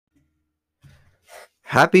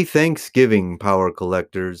Happy Thanksgiving, power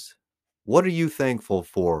collectors. What are you thankful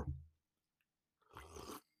for?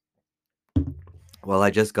 Well, I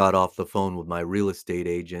just got off the phone with my real estate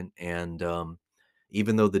agent, and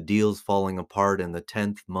even though the deal's falling apart in the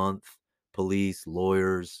 10th month, police,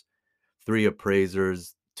 lawyers, three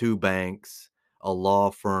appraisers, two banks, a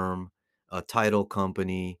law firm, a title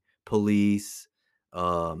company, police,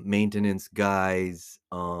 maintenance guys,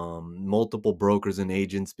 multiple brokers and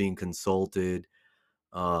agents being consulted,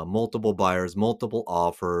 multiple buyers, multiple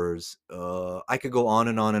offers. I could go on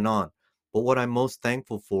and on and on. But what I'm most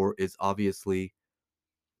thankful for is obviously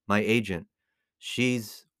my agent.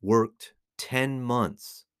 She's worked 10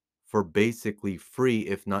 months for basically free,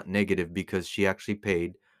 if not negative, because she actually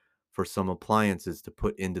paid for some appliances to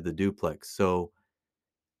put into the duplex. So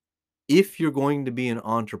if you're going to be an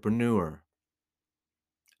entrepreneur,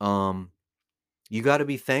 um, you got to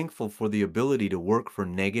be thankful for the ability to work for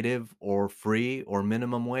negative or free or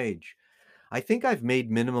minimum wage. I think I've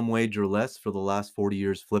made minimum wage or less for the last 40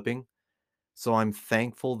 years flipping. So I'm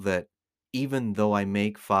thankful that even though I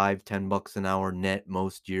make 5, 10 bucks an hour net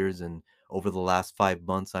most years, and over the last 5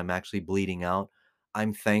 months, I'm actually bleeding out.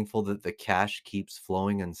 I'm thankful that the cash keeps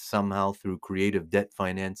flowing and somehow through creative debt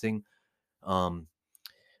financing, um,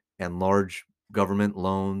 and large government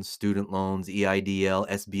loans, student loans, EIDL,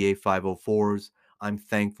 SBA 504s, I'm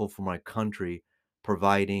thankful for my country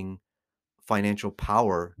providing financial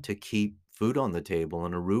power to keep food on the table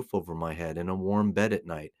and a roof over my head and a warm bed at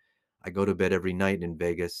night. I go to bed every night in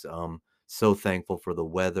Vegas. So thankful for the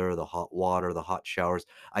weather, the hot water, the hot showers.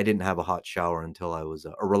 I didn't have a hot shower until I was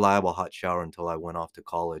a reliable hot shower until I went off to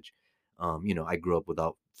college. I grew up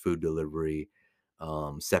without food delivery,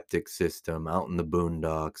 septic system, out in the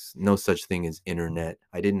boondocks, no such thing as internet.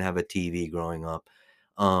 I didn't have a TV growing up.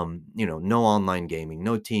 No online gaming,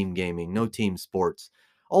 no team gaming, no team sports,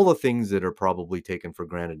 all the things that are probably taken for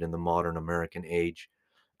granted in the modern American age.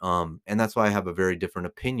 And that's why I have a very different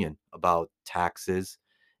opinion about taxes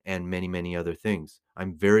and many, many other things.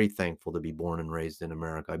 I'm very thankful to be born and raised in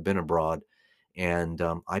America. I've been abroad, and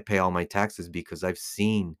I pay all my taxes because I've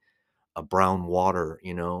seen a brown water,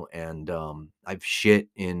 and I've shit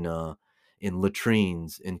in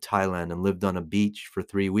latrines in Thailand and lived on a beach for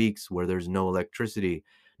 3 weeks where there's no electricity,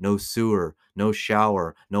 no sewer, no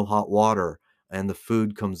shower, no hot water, and the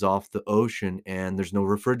food comes off the ocean and there's no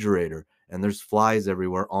refrigerator and there's flies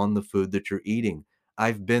everywhere on the food that you're eating.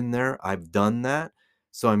 I've been there, I've done that,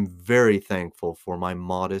 so I'm very thankful for my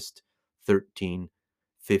modest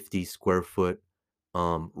 1350 square foot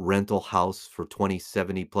rental house for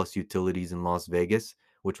 2070 plus utilities in Las Vegas,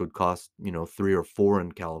 which would cost, 3 or 4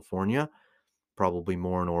 in California, probably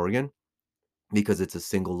more in Oregon, because it's a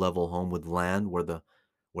single level home with land where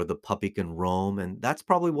the puppy can roam. And that's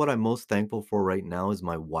probably what I'm most thankful for right now is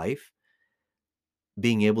my wife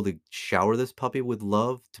being able to shower this puppy with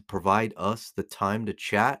love to provide us the time to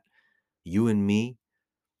chat, you and me,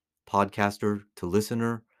 podcaster to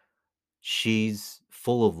listener. She's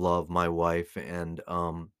full of love, my wife, and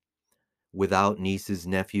without nieces,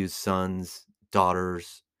 nephews, sons,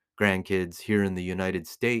 daughters, grandkids here in the United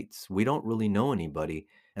States, we don't really know anybody.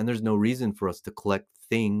 And there's no reason for us to collect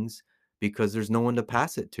things because there's no one to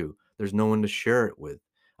pass it to. There's no one to share it with.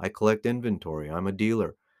 I collect inventory. I'm a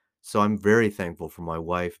dealer. So I'm very thankful for my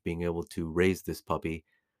wife being able to raise this puppy.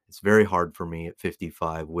 It's very hard for me at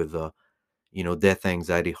 55 with death,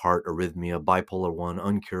 anxiety, heart arrhythmia, bipolar 1,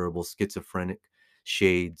 uncurable, schizophrenic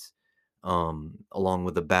shades, along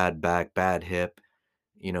with a bad back, bad hip,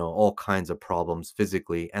 all kinds of problems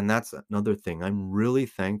physically. And that's another thing. I'm really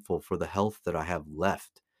thankful for the health that I have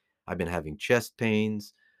left. I've been having chest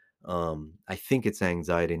pains. I think it's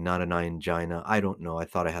anxiety, not an angina. I don't know. I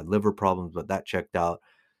thought I had liver problems, but that checked out.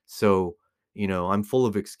 So, I'm full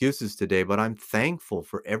of excuses today, but I'm thankful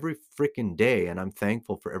for every freaking day. And I'm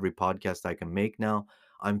thankful for every podcast I can make now.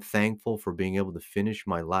 I'm thankful for being able to finish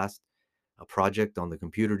my last a project on the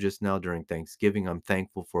computer just now during Thanksgiving. I'm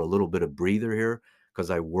thankful for a little bit of breather here because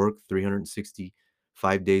I work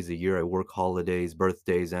 365 days a year. I work holidays,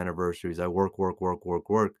 birthdays, anniversaries. I work, work, work, work,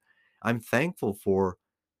 work. I'm thankful for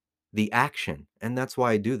the action, and that's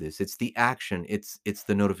why I do this. It's the action. It's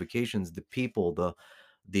the notifications, the people,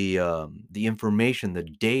 the information, the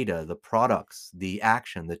data, the products, the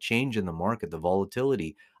action, the change in the market, the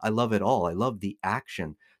volatility. I love it all. I love the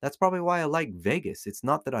action. That's probably why I like Vegas. It's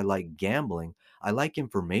not that I like gambling. I like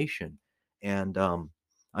information. And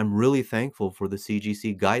I'm really thankful for the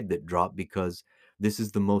CGC guide that dropped because this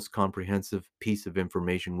is the most comprehensive piece of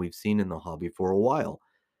information we've seen in the hobby for a while.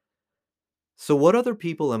 So what other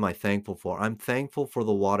people am I thankful for? I'm thankful for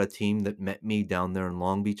the WADA team that met me down there in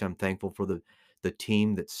Long Beach. I'm thankful for the the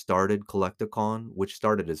team that started Collecticon, which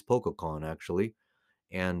started as PokeCon actually.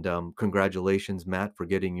 And congratulations, Matt, for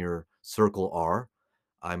getting your Circle R.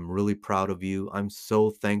 I'm really proud of you. I'm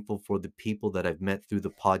so thankful for the people that I've met through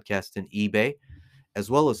the podcast and eBay,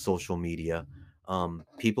 as well as social media.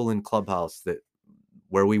 People in Clubhouse that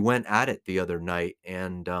where we went at it the other night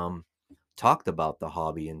and talked about the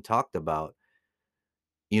hobby and talked about,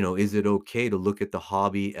 is it okay to look at the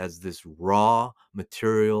hobby as this raw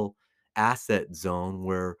material asset zone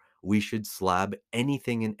where we should slab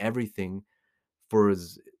anything and everything for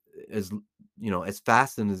as as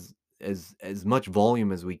fast and as much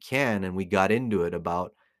volume as we can. And we got into it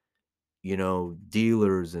about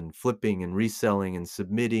dealers and flipping and reselling and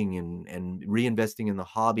submitting and reinvesting in the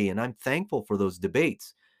hobby. And I'm thankful for those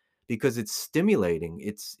debates because it's stimulating.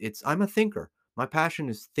 It's I'm a thinker. My passion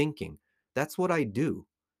is thinking. That's what I do.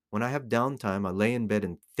 When I have downtime, I lay in bed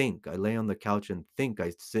and think. I lay on the couch and think.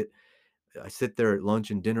 I sit there at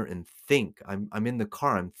lunch and dinner and think. I'm in the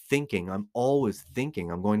car, I'm thinking. I'm always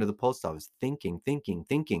thinking. I'm going to the post office, thinking, thinking,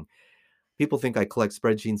 thinking. People think I collect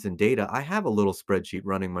spreadsheets and data. I have a little spreadsheet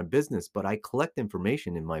running my business, but I collect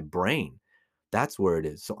information in my brain. That's where it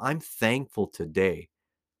is. So I'm thankful today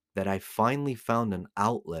that I finally found an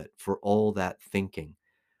outlet for all that thinking.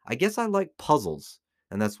 I guess I like puzzles,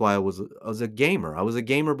 and that's why I was a gamer. I was a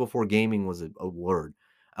gamer before gaming was a word.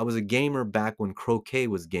 I was a gamer back when croquet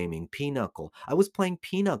was gaming, pinochle. I was playing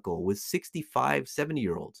pinochle with 65,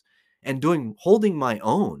 70-year-olds and holding my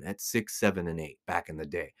own at 6, 7, and 8 back in the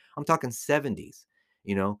day. I'm talking 70s.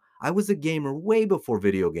 I was a gamer way before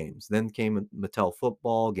video games. Then came Mattel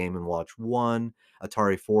Football, Game& and Watch 1,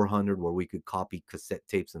 Atari 400 where we could copy cassette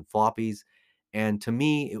tapes and floppies. And to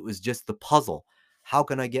me, it was just the puzzle. How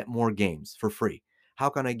can I get more games for free? How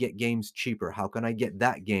can I get games cheaper? How can I get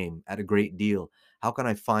that game at a great deal? How can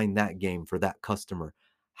I find that game for that customer?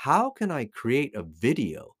 How can I create a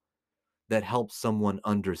video that helps someone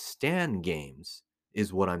understand games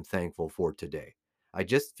is what I'm thankful for today. I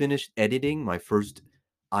just finished editing my first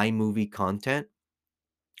iMovie content.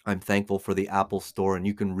 I'm thankful for the Apple Store, and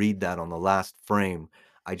you can read that on the last frame.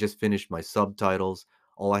 I just finished my subtitles.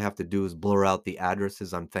 All I have to do is blur out the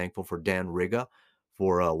addresses. I'm thankful for Dan Riga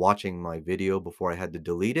for watching my video before I had to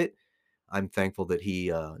delete it. I'm thankful that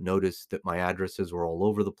he noticed that my addresses were all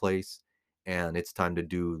over the place, and it's time to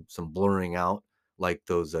do some blurring out, like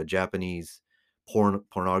those Japanese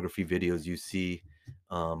pornography videos you see.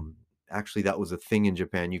 Um, Actually, that was a thing in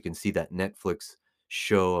Japan. You can see that Netflix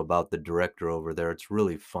show about the director over there. It's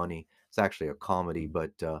really funny. It's actually a comedy,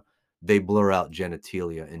 but they blur out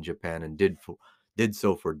genitalia in Japan and did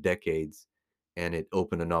so for decades, and it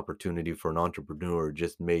opened an opportunity for an entrepreneur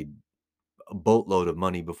just made a boatload of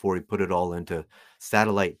money before he put it all into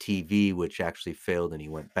satellite TV, which actually failed and he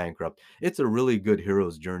went bankrupt. It's a really good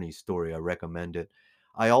hero's journey story. I recommend it.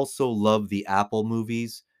 I also love the Apple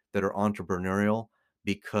movies that are entrepreneurial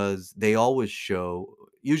because they always show,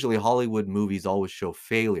 usually Hollywood movies always show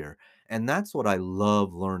failure. And that's what I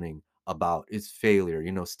love learning about is failure.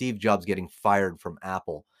 Steve Jobs getting fired from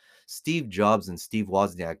Apple. Steve Jobs and Steve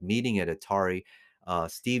Wozniak meeting at Atari,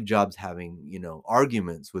 Steve Jobs having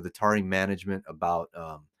arguments with Atari management about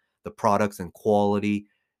the products and quality.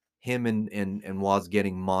 Him and Woz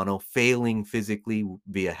getting mono, failing physically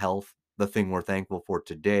via health, the thing we're thankful for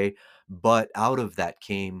today. But out of that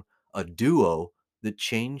came a duo that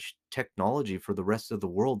changed technology for the rest of the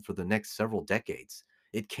world for the next several decades.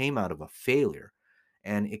 It came out of a failure,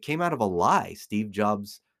 and it came out of a lie. Steve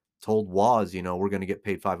Jobs told Woz, we're going to get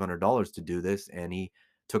paid $500 to do this, and he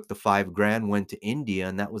took the 5 grand, went to India,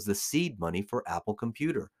 and that was the seed money for Apple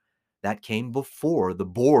Computer. That came before the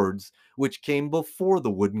boards, which came before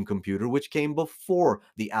the wooden computer, which came before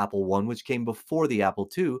the Apple One, which came before the Apple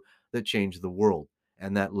II, that changed the world.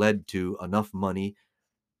 And that led to enough money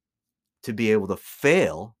to be able to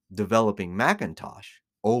fail developing Macintosh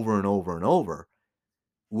over and over and over,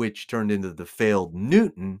 which turned into the failed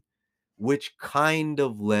Newton, which kind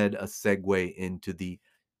of led a segue into the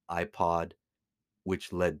iPod,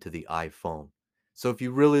 which led to the iPhone. So if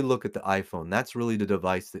you really look at the iPhone, that's really the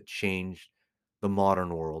device that changed the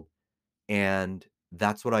modern world. And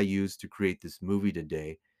that's what I use to create this movie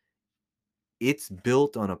today. It's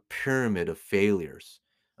built on a pyramid of failures,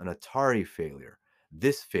 an Atari failure,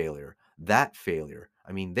 this failure, that failure.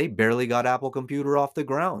 I mean, they barely got Apple Computer off the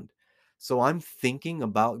ground. So I'm thinking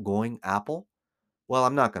about going Apple. Well,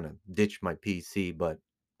 I'm not going to ditch my PC, but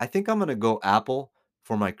I think I'm going to go Apple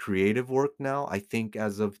for my creative work now. I think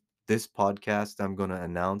as of this podcast, I'm going to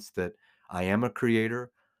announce that I am a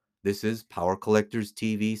creator. This is Power Collectors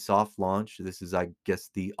TV soft launch. This is, I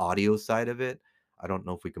guess, the audio side of it. I don't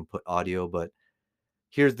know if we can put audio, but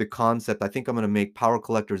Here's the concept. I think I'm gonna make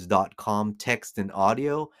powercollectors.com text and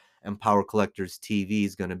audio, and Power Collectors TV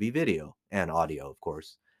is gonna be video and audio, of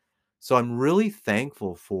course. So I'm really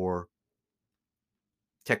thankful for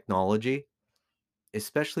technology,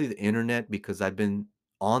 especially the internet, because I've been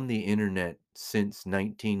on the internet since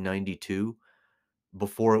 1992.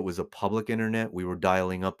 Before it was a public internet, we were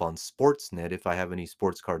dialing up on Sportsnet, if I have any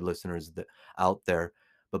sports card listeners out there.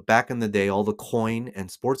 But back in the day, all the coin and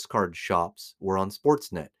sports card shops were on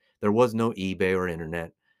Sportsnet. There was no eBay or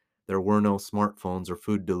internet. There were no smartphones or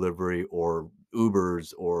food delivery or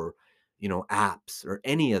Ubers or, apps or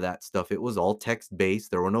any of that stuff. It was all text based.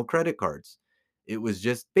 There were no credit cards. It was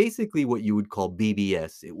just basically what you would call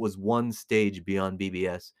BBS. It was one stage beyond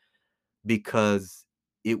BBS because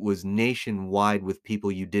it was nationwide with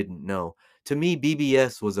people you didn't know. To me,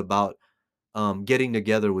 BBS was about getting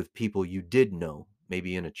together with people you did know,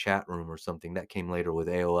 maybe in a chat room or something. That came later with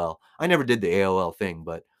AOL. I never did the AOL thing,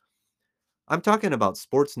 but I'm talking about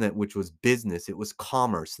Sportsnet, which was business. It was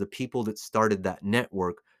commerce. The people that started that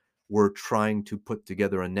network were trying to put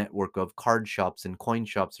together a network of card shops and coin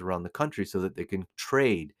shops around the country so that they can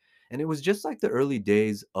trade. And it was just like the early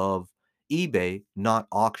days of eBay, not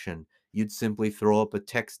auction. You'd simply throw up a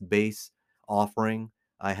text base offering.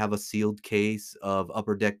 I have a sealed case of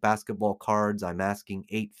Upper Deck basketball cards. I'm asking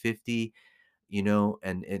 850,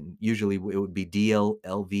 and usually it would be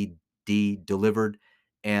DLLVD delivered,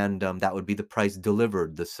 and that would be the price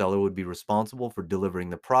delivered. The seller would be responsible for delivering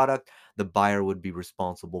the product. The buyer would be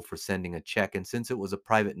responsible for sending a check. And since it was a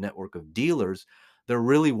private network of dealers, there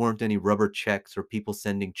really weren't any rubber checks or people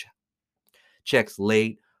sending checks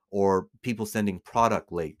late or people sending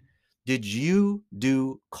product late. Did you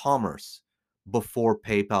do commerce before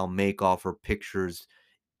PayPal, Make Offer, Pictures,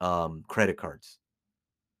 credit cards?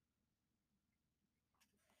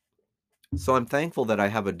 So I'm thankful that I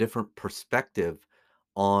have a different perspective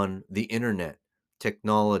on the internet,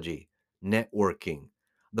 technology, networking,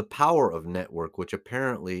 the power of network, which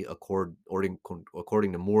apparently,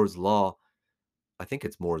 according to Moore's law, I think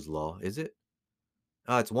it's Moore's law, is it?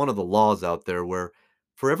 It's one of the laws out there where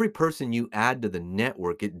for every person you add to the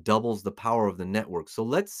network, it doubles the power of the network. So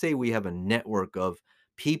let's say we have a network of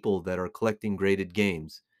people that are collecting graded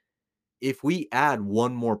games. If we add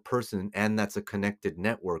one more person and that's a connected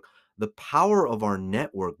network, the power of our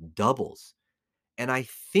network doubles. And I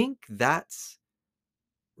think that's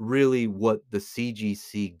really what the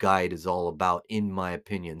CGC guide is all about, in my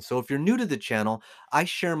opinion. So if you're new to the channel, I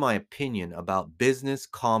share my opinion about business,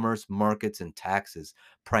 commerce, markets, and taxes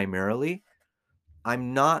primarily.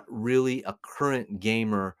 I'm not really a current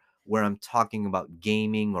gamer where I'm talking about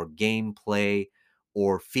gaming or gameplay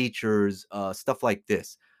or features, stuff like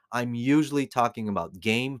this. I'm usually talking about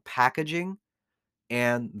game packaging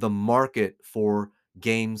and the market for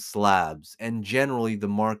game slabs. And generally, the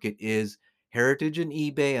market is Heritage and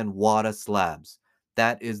eBay and WADA slabs.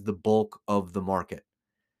 That is the bulk of the market.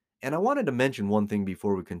 And I wanted to mention one thing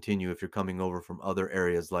before we continue if you're coming over from other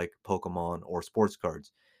areas like Pokemon or sports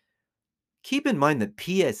cards. Keep in mind that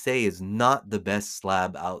PSA is not the best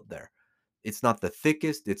slab out there. It's not the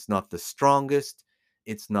thickest, it's not the strongest,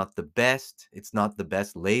 it's not the best, it's not the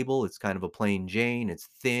best label, it's kind of a plain Jane, it's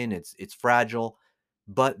thin, it's fragile,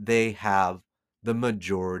 but they have the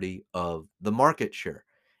majority of the market share.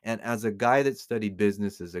 And as a guy that studied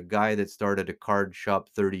business, as a guy that started a card shop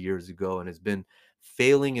 30 years ago and has been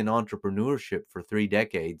failing in entrepreneurship for 3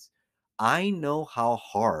 decades, I know how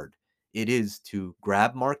hard it is to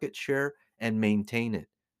grab market share and maintain it.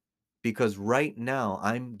 Because right now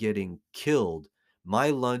I'm getting killed. My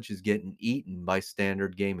lunch is getting eaten by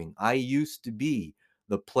Standard Gaming. I used to be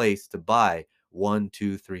the place to buy one,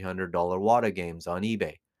 two, $300 WADA games on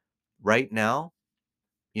eBay. Right now,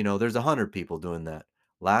 there's 100 people doing that.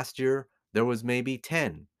 Last year, there was maybe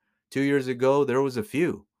 10. 2 years ago, there was a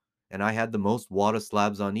few. And I had the most WADA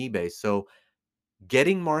slabs on eBay. So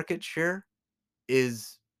getting market share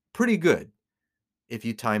is pretty good if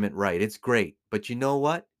you time it right. It's great. But you know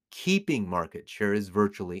what? Keeping market share is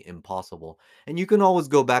virtually impossible. And you can always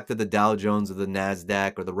go back to the Dow Jones or the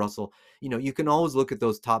NASDAQ or the Russell. You can always look at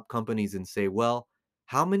those top companies and say, well,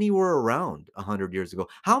 how many were around 100 years ago?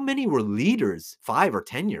 How many were leaders 5 or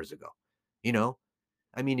 10 years ago? You know,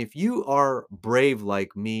 I mean, if you are brave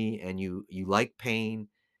like me and you like pain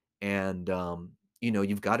and,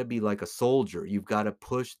 you've got to be like a soldier, you've got to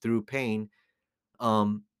push through pain.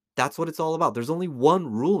 um, that's what it's all about. There's only one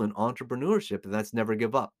rule in entrepreneurship, and that's never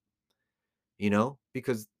give up,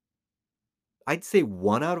 because I'd say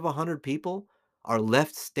 1 out of 100 people are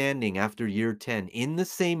left standing after year 10 in the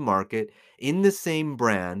same market, in the same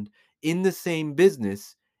brand, in the same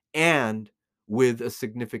business, and with a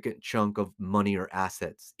significant chunk of money or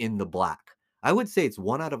assets in the black. I would say it's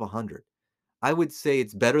 1 out of 100. I would say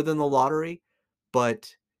it's better than the lottery, but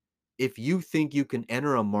if you think you can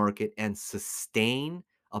enter a market and sustain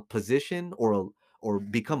a position or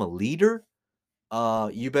become a leader,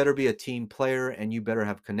 you better be a team player and you better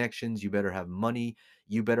have connections, you better have money,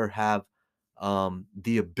 you better have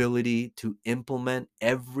the ability to implement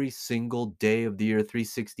every single day of the year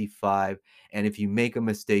 365. And if you make a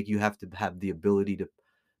mistake, you have to have the ability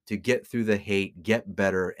to get through the hate, get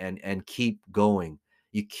better, and keep going.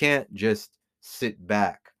 You can't just sit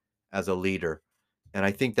back as a leader. And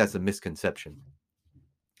I think that's a misconception.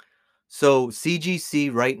 So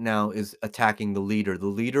CGC right now is attacking the leader. The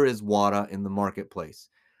leader is WADA in the marketplace.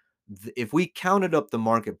 If we counted up the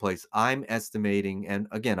marketplace, I'm estimating, and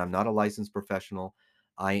again, I'm not a licensed professional.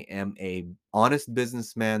 I am a honest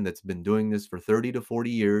businessman that's been doing this for 30 to 40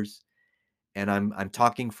 years, and I'm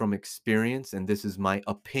talking from experience, and this is my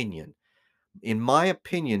opinion. In my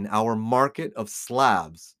opinion, our market of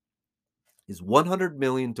slabs is 100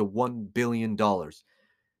 million to $1 billion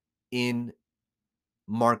in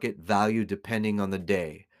market value depending on the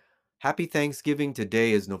day. Happy Thanksgiving.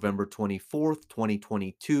 Today is November 24th,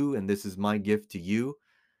 2022, and this is my gift to you.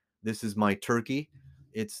 This is my turkey.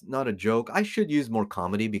 It's not a joke. I should use more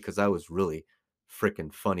comedy because I was really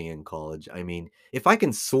freaking funny in college. I mean, if I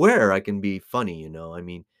can swear, I can be funny. I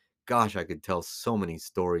mean, gosh, I could tell so many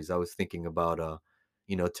stories. I was thinking about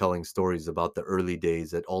telling stories about the early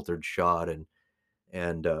days at Altered Shot and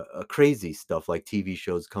crazy stuff like TV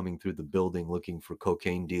shows coming through the building looking for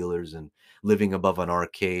cocaine dealers and living above an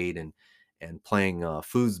arcade and playing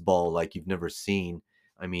foosball like you've never seen.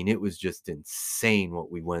 I mean, it was just insane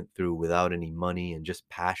what we went through without any money and just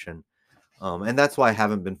passion. And that's why I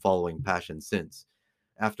haven't been following passion since.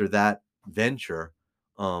 After that venture,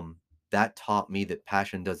 um, that taught me that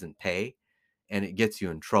passion doesn't pay and it gets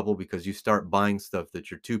you in trouble because you start buying stuff that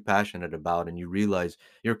you're too passionate about and you realize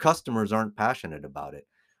your customers aren't passionate about it.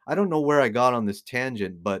 I don't know where I got on this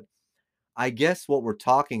tangent, but I guess what we're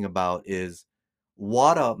talking about is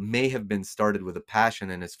WADA may have been started with a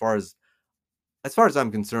passion. And as far as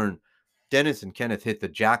I'm concerned, Dennis and Kenneth hit the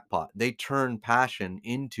jackpot. They turned passion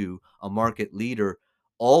into a market leader,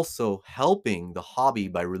 also helping the hobby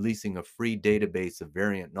by releasing a free database of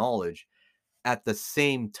variant knowledge, at the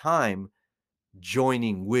same time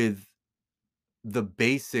joining with the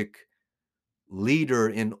basic leader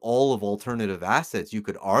in all of alternative assets. You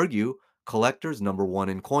could argue collectors, number one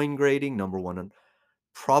in coin grading, number one in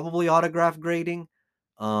probably autograph grading,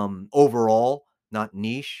 overall, not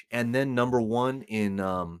niche, and then number one in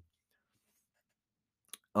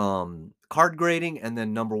card grading, and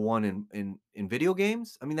then number one in video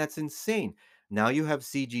games. I mean, that's insane. Now you have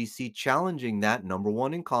CGC challenging that, number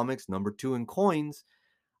one in comics, number two in coins.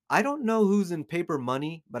 I don't know who's in paper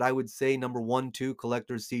money, but I would say number 1, 2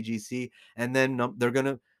 collectors CGC, and then they're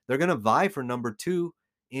gonna vie for number 2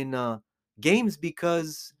 in games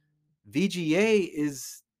because VGA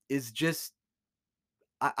is just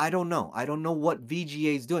I don't know. I don't know what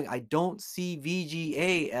VGA is doing. I don't see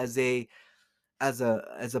VGA as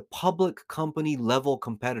a public company level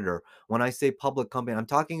competitor. When I say public company, I'm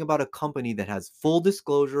talking about a company that has full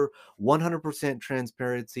disclosure, 100%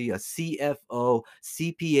 transparency, a CFO,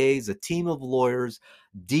 CPAs, a team of lawyers,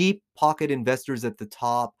 deep pocket investors at the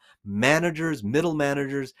top, managers, middle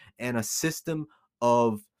managers, and a system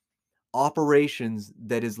of operations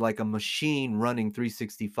that is like a machine running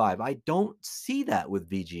 365. I don't see that with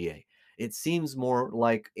VGA. It seems more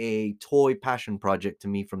like a toy passion project to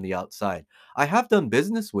me from the outside. I have done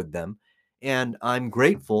business with them and I'm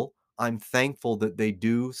grateful. I'm thankful that they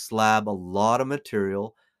do slab a lot of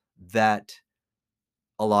material that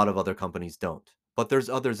a lot of other companies don't. But there's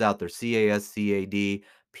others out there, CAS, CAD,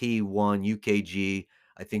 P1, UKG.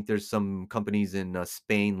 I think there's some companies in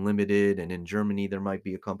Spain Limited, and in Germany there might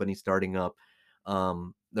be a company starting up.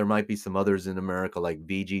 There might be some others in America like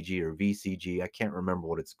VGG or VCG. I can't remember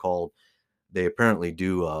what it's called. They apparently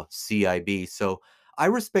do CIB. So I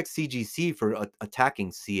respect CGC for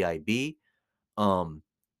attacking CIB, um,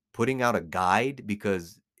 putting out a guide,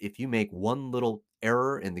 because if you make one little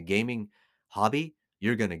error in the gaming hobby,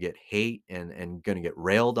 you're gonna get hate and gonna get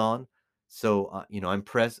railed on. So I'm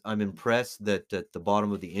impressed that at the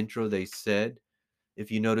bottom of the intro they said, if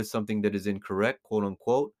you notice something that is incorrect, quote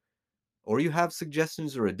unquote, or you have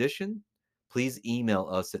suggestions or addition, please email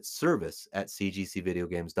us at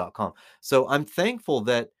service@cgcvideogames.com. So I'm thankful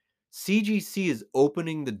that CGC is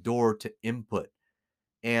opening the door to input,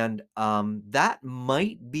 and that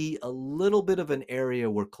might be a little bit of an area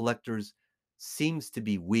where collectors seems to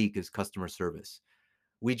be weak, is customer service.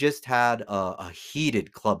 We just had a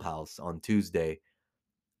heated clubhouse on Tuesday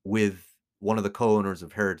with one of the co-owners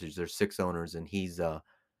of Heritage. There's 6 owners, and he's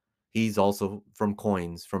also from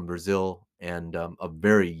Coins from Brazil, and a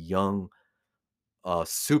very young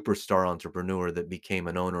superstar entrepreneur that became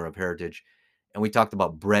an owner of Heritage. And we talked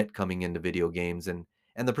about Brett coming into video games, and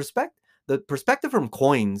the perspective from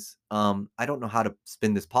Coins. I don't know how to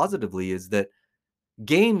spin this positively. Is that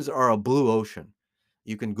games are a blue ocean.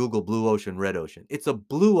 You can Google blue ocean, red ocean. It's a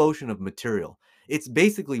blue ocean of material. It's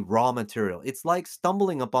basically raw material. It's like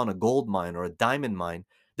stumbling upon a gold mine or a diamond mine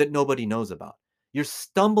that nobody knows about. You're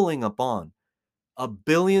stumbling upon $1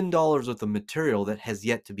 billion worth of material that has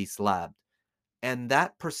yet to be slabbed. And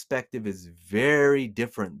that perspective is very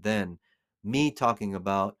different than me talking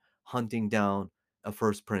about hunting down a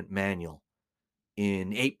first print manual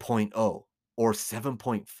in 8.0 or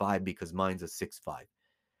 7.5 because mine's a 6.5.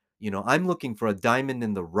 I'm looking for a diamond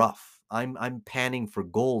in the rough. I'm panning for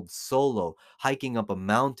gold solo, hiking up a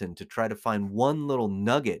mountain to try to find one little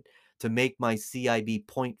nugget to make my CIB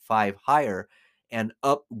point 0.5 higher and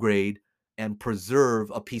upgrade and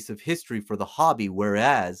preserve a piece of history for the hobby.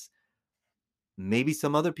 Whereas maybe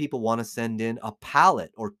some other people want to send in a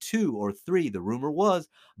pallet or two or three. The rumor was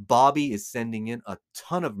Bobby is sending in a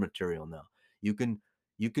ton of material now. You can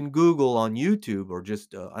you can Google on YouTube or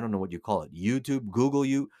just I don't know what you call it. YouTube, Google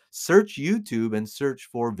you search YouTube and search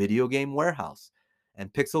for Video Game Warehouse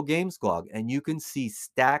and Pixel Game Squad, and you can see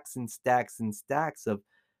stacks and stacks and stacks of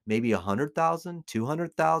maybe 100,000,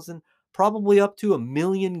 200,000, probably up to 1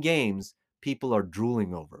 million games people are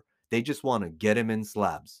drooling over. They just want to get them in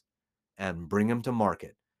slabs and bring them to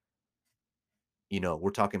market.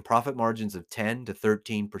 We're talking profit margins of 10 to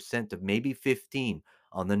 13% of maybe 15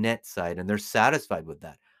 on the net side, and they're satisfied with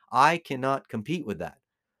that. I cannot compete with that.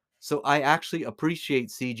 So I actually appreciate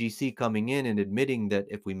CGC coming in and admitting that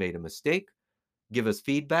if we made a mistake, give us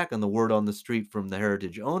feedback. And the word on the street from the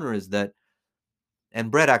Heritage owner is that,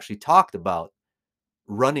 and Brett actually talked about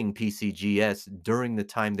running PCGS during the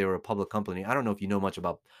time they were a public company. I don't know if you know much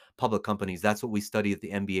about public companies. That's what we study at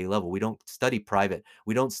the MBA level. We don't study private.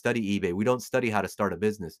 We don't study eBay. We don't study how to start a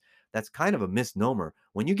business. That's kind of a misnomer.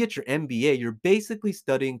 When you get your MBA, you're basically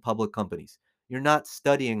studying public companies. You're not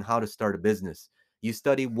studying how to start a business. You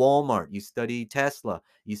study Walmart, you study Tesla.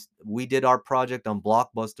 We did our project on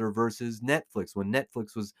Blockbuster versus Netflix when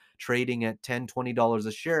Netflix was trading at $10, $20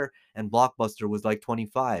 a share and Blockbuster was like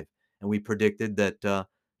 25, and we predicted that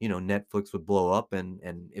Netflix would blow up, and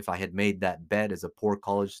if I had made that bet as a poor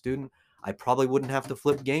college student, I probably wouldn't have to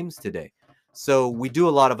flip games today. So we do a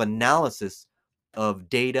lot of analysis of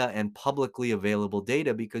data and publicly available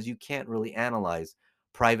data because you can't really analyze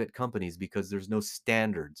private companies because there's no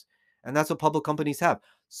standards. And that's what public companies have.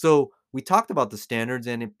 So we talked about the standards,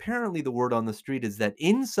 and apparently the word on the street is that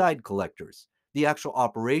inside collectors, the actual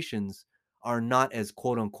operations, are not as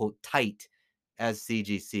quote unquote tight as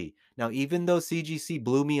CGC. Now, even though CGC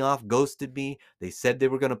blew me off, ghosted me, they said they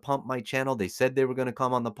were going to pump my channel, they said they were going to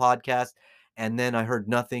come on the podcast, and then I heard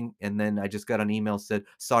nothing, and then I just got an email said,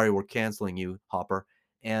 "Sorry, we're canceling you, Hopper."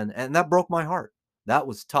 And that broke my heart. That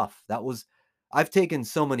was tough. I've taken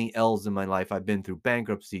so many L's in my life. I've been through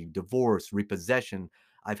bankruptcy, divorce, repossession.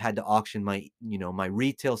 I've had to auction my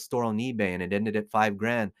retail store on eBay, and it ended at 5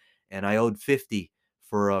 grand, and I owed 50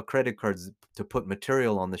 for credit cards to put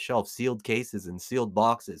material on the shelf, sealed cases and sealed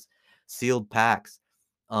boxes, sealed packs.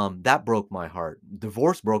 That broke my heart.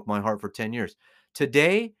 Divorce broke my heart for 10 years.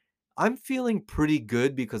 Today, I'm feeling pretty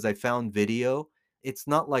good because I found video. It's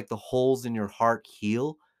not like the holes in your heart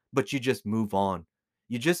heal, but you just move on.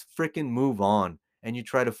 You just freaking move on and you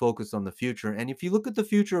try to focus on the future. And if you look at the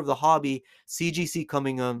future of the hobby, CGC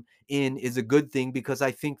coming in is a good thing because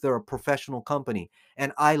I think they're a professional company.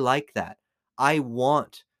 And I like that. I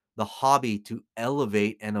want the hobby to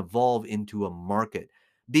elevate and evolve into a market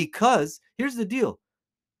because here's the deal.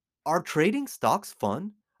 Are trading stocks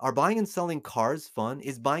fun? Are buying and selling cars fun?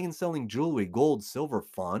 Is buying and selling jewelry, gold, silver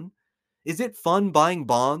fun? Is it fun buying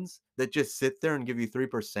bonds that just sit there and give you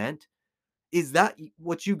 3%? Is that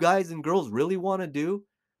what you guys and girls really want to do?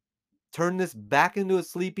 Turn this back into a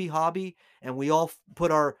sleepy hobby and we all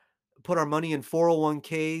put our money in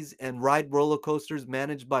 401ks and ride roller coasters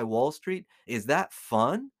managed by Wall Street? Is that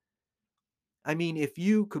fun? I mean, if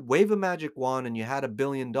you could wave a magic wand and you had $1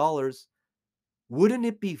 billion, wouldn't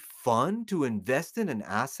it be fun to invest in an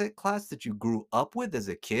asset class that you grew up with as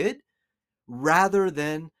a kid rather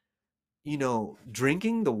than,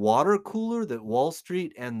 drinking the water cooler that Wall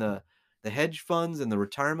Street and the hedge funds and the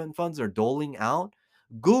retirement funds are doling out?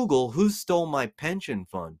 Google who stole my pension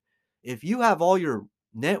fund. If you have all your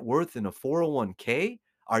net worth in a 401k,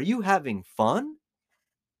 are you having fun?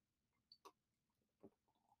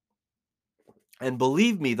 And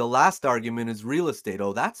believe me, the last argument is real estate.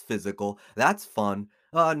 Oh, that's physical. That's fun.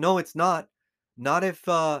 No, it's not. Not if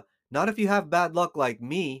not if you have bad luck like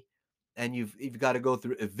me and you've got to go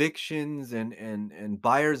through evictions and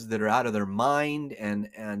buyers that are out of their mind and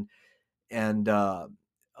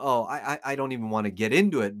oh, I don't even want to get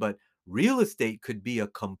into it, but real estate could be a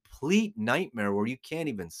complete nightmare where you can't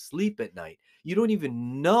even sleep at night. You don't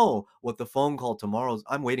even know what the phone call tomorrow's.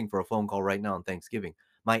 I'm waiting for a phone call right now on Thanksgiving.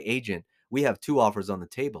 My agent, we have two offers on the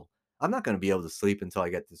table. I'm not going to be able to sleep until I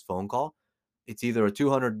get this phone call. It's either a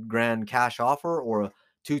 200 grand cash offer or a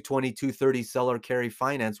 220, 230 seller carry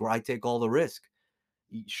finance where I take all the risk.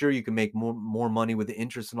 Sure, you can make more money with the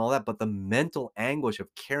interest and all that, but the mental anguish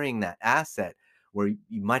of carrying that asset where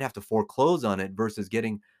you might have to foreclose on it versus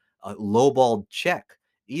getting a lowballed check.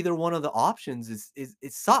 Either one of the options is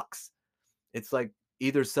it sucks. It's like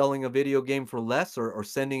either selling a video game for less or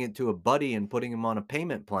sending it to a buddy and putting him on a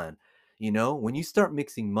payment plan. When you start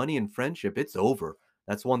mixing money and friendship, it's over.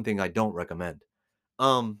 That's one thing I don't recommend.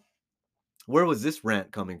 Um, where was this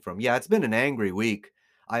rant coming from? Yeah, it's been an angry week.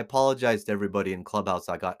 I apologize to everybody in Clubhouse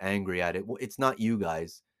I got angry at it. It's not you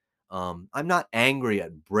guys. I'm not angry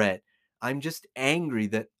at Brett. I'm just angry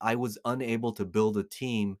that I was unable to build a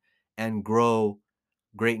team and grow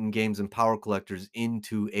Grayton Games and Power Collectors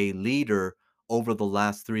into a leader over the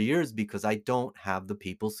last 3 years because I don't have the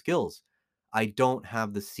people skills. I don't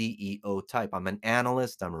have the CEO type. I'm an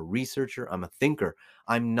analyst, I'm a researcher, I'm a thinker.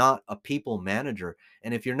 I'm not a people manager.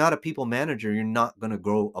 And if you're not a people manager, you're not going to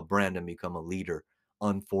grow a brand and become a leader,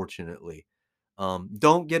 unfortunately.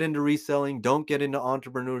 Don't get into reselling. Don't get into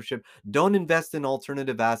entrepreneurship. Don't invest in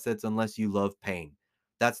alternative assets unless you love pain.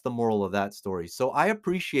 That's the moral of that story. So I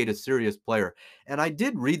appreciate a serious player. And I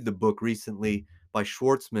did read the book recently by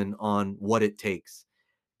Schwartzman on what it takes.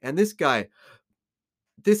 And this guy's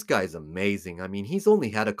amazing. I mean, he's only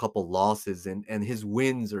had a couple losses and his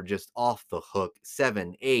wins are just off the hook.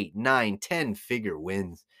 7, 8, 9, 10 figure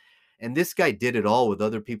wins. And this guy did it all with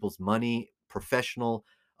other people's money, professional,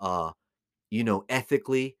 uh,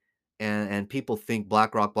 ethically. And people think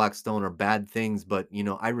BlackRock, Blackstone are bad things, but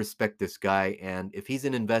I respect this guy. And if he's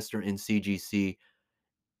an investor in CGC,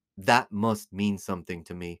 that must mean something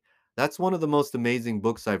to me. That's one of the most amazing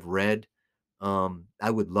books I've read. I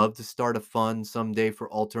would love to start a fund someday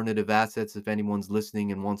for alternative assets if anyone's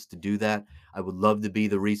listening and wants to do that. I would love to be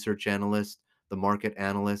the research analyst, the market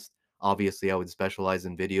analyst. Obviously, I would specialize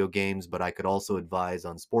in video games, but I could also advise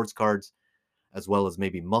on sports cards as well as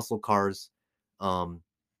maybe muscle cars. Um,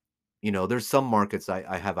 there's some markets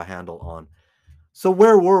I have a handle on. So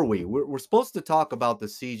where were we? We're supposed to talk about the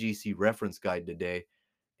CGC reference guide today,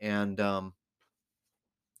 and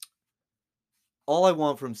all I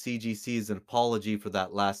want from CGC is an apology for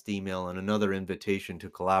that last email and another invitation to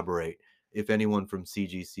collaborate if anyone from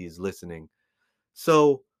CGC is listening.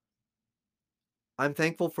 So I'm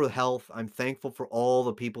thankful for health. I'm thankful for all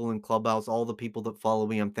the people in Clubhouse, all the people that follow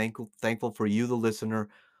me. I'm thankful for you, the listener.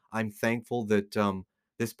 I'm thankful that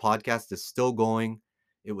this podcast is still going.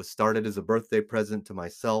 It was started as a birthday present to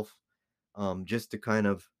myself, just to kind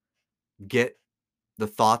of get the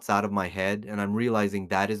thoughts out of my head. And I'm realizing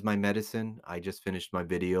that is my medicine. I just finished my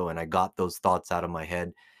video and I got those thoughts out of my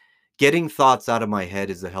head. Getting thoughts out of my head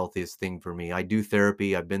is the healthiest thing for me. I do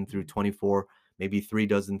therapy. I've been through 24, maybe 3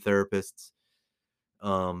 dozen therapists.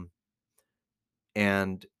 Um,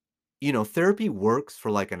 and therapy works for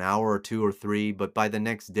like an hour or two or three, but by the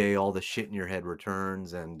next day, all the shit in your head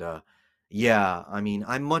returns. And yeah, I mean,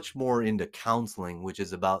 I'm much more into counseling, which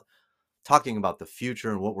is about talking about the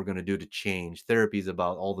future and what we're going to do to change. Therapy is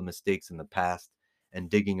about all the mistakes in the past and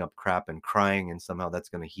digging up crap and crying, and somehow that's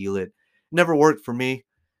going to heal it. Never worked for me.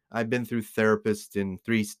 I've been through therapists in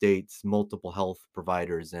 3 states, multiple health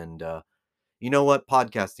providers, and you know what?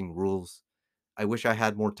 Podcasting rules. I wish I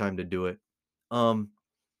had more time to do it. Um,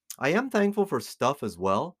 I am thankful for stuff as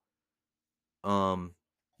well. Um,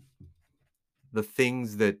 the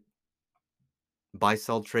things that buy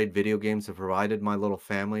sell trade video games have provided my little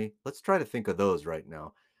family. Let's try to think of those right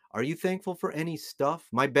now. Are you thankful for any stuff?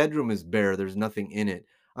 My bedroom is bare, there's nothing in it.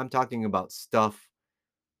 I'm talking about stuff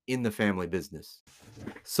in the family business.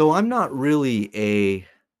 So I'm not really a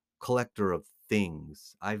collector of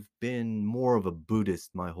things. I've been more of a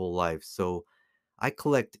Buddhist my whole life. So I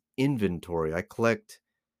collect inventory. I collect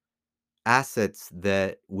assets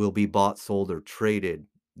that will be bought, sold, or traded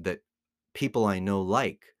that people I know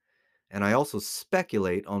like. And I also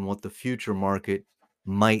speculate on what the future market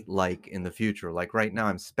might like in the future. Like right now,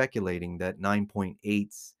 I'm speculating that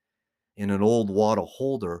 9.8s in an old WADA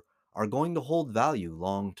holder are going to hold value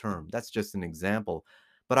long term. That's just an example.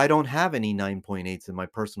 But I don't have any 9.8s in my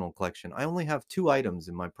personal collection. I only have 2 items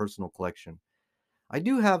in my personal collection. I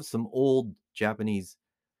do have some old Japanese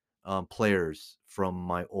players from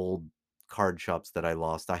my old card shops that I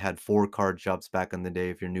lost. I had 4 card shops back in the day,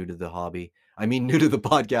 if you're new to the hobby. I mean, new to the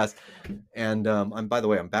podcast. And I'm by the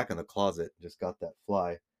way, I'm back in the closet. Just got that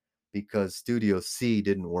fly because Studio C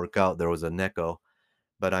didn't work out. There was a Neko,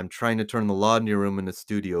 but I'm trying to turn the laundry room into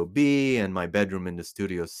Studio B and my bedroom into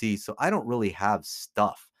Studio C. So I don't really have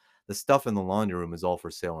stuff. The stuff in the laundry room is all for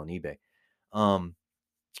sale on eBay. Um,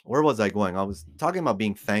 where was I going? I was talking about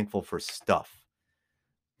being thankful for stuff.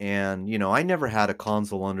 And, I never had a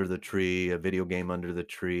console under the tree, a video game under the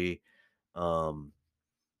tree. Um,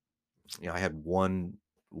 I had one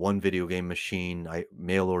video game machine. I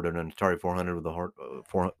mail ordered an Atari 400 with a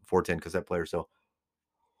 410 cassette player. So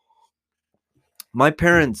my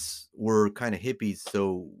parents were kind of hippies,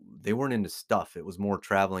 so they weren't into stuff. It was more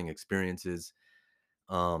traveling experiences,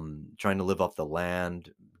 trying to live off the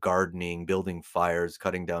land, gardening, building fires,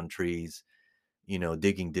 cutting down trees,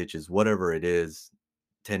 digging ditches, whatever it is,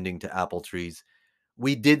 tending to apple trees.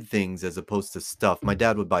 We did things as opposed to stuff. My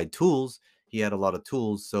dad would buy tools. He had a lot of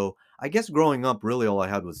tools. So I guess growing up, really all I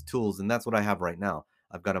had was tools. And that's what I have right now.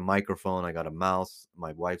 I've got a microphone, I got a mouse,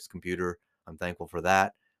 my wife's computer. I'm thankful for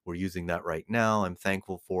that. We're using that right now. I'm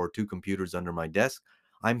thankful for 2 computers under my desk.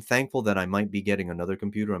 I'm thankful that I might be getting another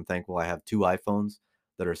computer. I'm thankful I have 2 iPhones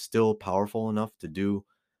that are still powerful enough to do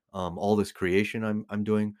all this creation I'm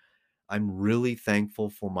doing. I'm really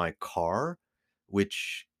thankful for my car,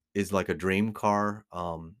 which is like a dream car.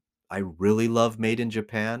 I really love made in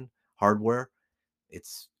Japan hardware.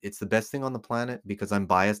 It's the best thing on the planet because I'm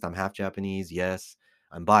biased. I'm half Japanese. Yes,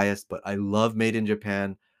 I'm biased, but I love made in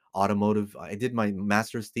Japan automotive. I did my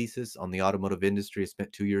master's thesis on the automotive industry. I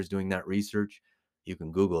spent 2 years doing that research. You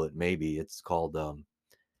can Google it maybe. It's called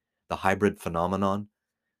the hybrid phenomenon.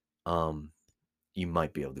 Um, you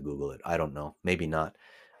might be able to Google it. I don't know. Maybe not.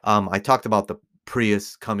 I talked about the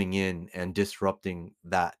Prius coming in and disrupting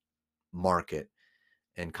that market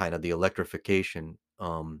and kind of the electrification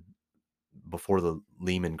before the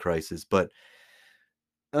Lehman crisis. But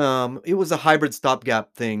it was a hybrid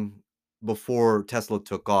stopgap thing before Tesla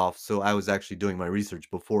took off. So I was actually doing my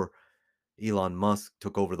research before Elon Musk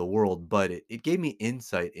took over the world. But it gave me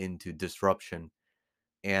insight into disruption.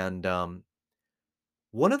 And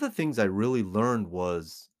one of the things I really learned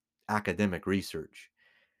was academic research.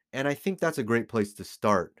 And I think that's a great place to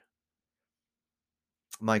start.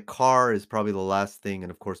 My car is probably the last thing,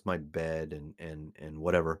 and of course my bed and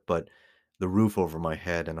whatever, but the roof over my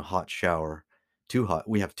head and a hot shower. 2 hot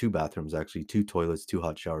we have 2 bathrooms actually, 2 toilets, 2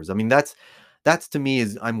 hot showers. I mean, that's to me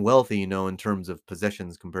is I'm wealthy, in terms of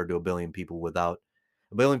possessions compared to a billion people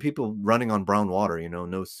running on brown water,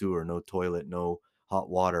 no sewer, no toilet, no hot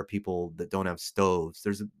water, people that don't have stoves.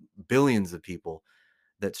 There's billions of people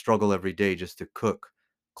that struggle every day just to cook,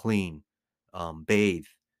 clean, bathe,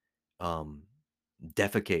 um,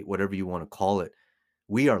 defecate, whatever you want to call it.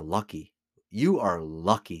 We are lucky. You are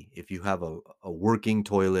lucky if you have a working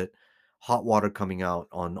toilet, hot water coming out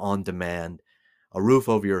on demand, a roof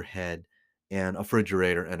over your head, and a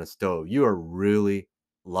refrigerator and a stove. You are really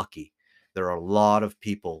lucky. There are a lot of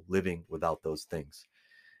people living without those things.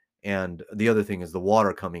 And the other thing is the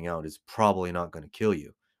water coming out is probably not going to kill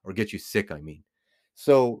you or get you sick, I mean.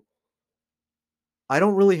 So I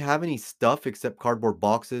don't really have any stuff except cardboard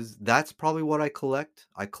boxes. That's probably what I collect.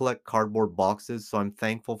 I collect cardboard boxes, so I'm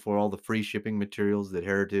thankful for all the free shipping materials that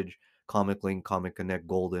Heritage, Comic Link, Comic Connect,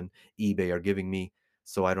 Golden, eBay are giving me,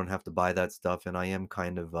 so I don't have to buy that stuff. And I am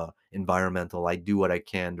kind of environmental. I do what I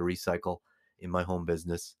can to recycle in my home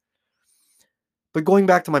business. But going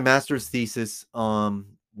back to my master's thesis,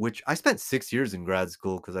 which I spent 6 years in grad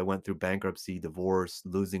school because I went through bankruptcy, divorce,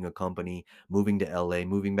 losing a company, moving to LA,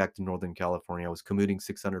 moving back to Northern California. I was commuting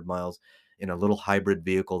 600 miles in a little hybrid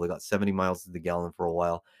vehicle that got 70 miles to the gallon for a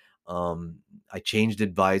while. I changed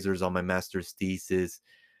advisors on my master's thesis.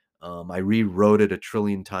 I rewrote it a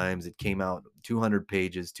trillion times. It came out 200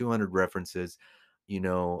 pages, 200 references,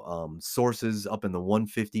 sources up in the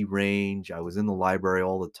 150 range. I was in the library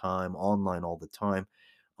all the time, online all the time.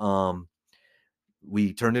 Um,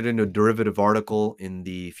 we turned it into a derivative article in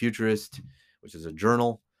the Futurist, which is a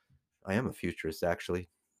journal. I am a futurist, actually,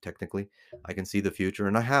 technically. I can see the future,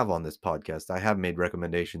 and I have on this podcast. I have made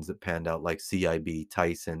recommendations that panned out, like CIB,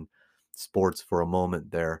 Tyson, sports for a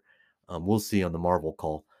moment there. We'll see on the Marvel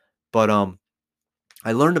call. But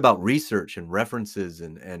I learned about research and references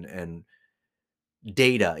and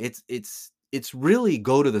data. It's really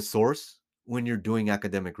go to the source when you're doing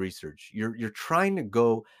academic research. You're trying to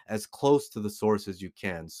go as close to the source as you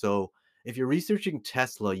can. So if you're researching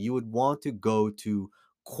Tesla, you would want to go to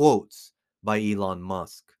quotes by Elon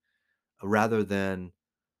Musk rather than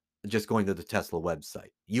just going to the Tesla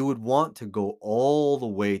website. You would want to go all the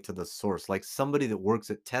way to the source, like somebody that works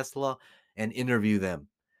at Tesla, and interview them.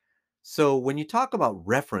 So when you talk about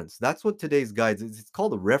reference, that's what today's guides is. It's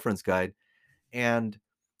called a reference guide. And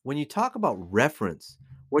when you talk about reference,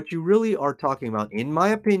 what you really are talking about, in my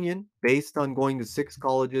opinion, based on going to 6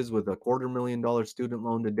 colleges with a $250,000 student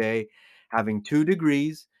loan today, having 2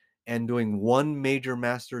 degrees, and doing one major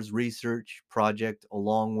master's research project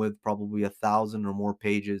along with probably 1,000 or more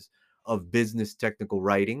pages of business technical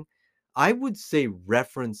writing, I would say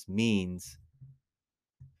reference means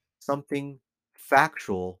something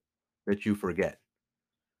factual that you forget.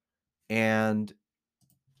 And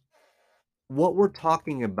what we're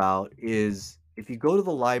talking about is if you go to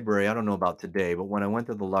the library, I don't know about today, but when I went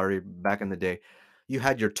to the library back in the day, you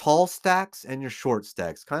had your tall stacks and your short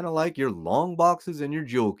stacks, kind of like your long boxes and your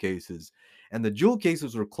jewel cases. And the jewel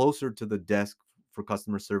cases were closer to the desk for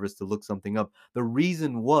customer service to look something up. The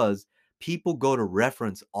reason was people go to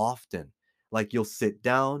reference often. Like you'll sit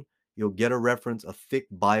down, you'll get a reference, a thick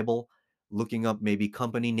Bible, looking up maybe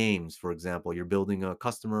company names, for example. You're building a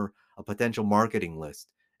potential marketing list,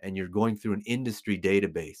 and you're going through an industry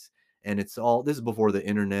database, and it's all this is before the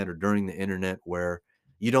internet or during the internet, where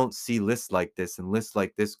you don't see lists like this, and lists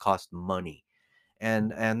like this cost money.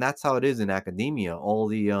 And that's how it is in academia. All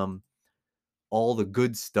the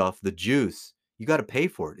good stuff, the juice, you got to pay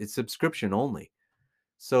for it. It's subscription only.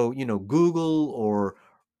 So Google or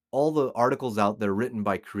all the articles out there written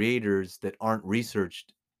by creators that aren't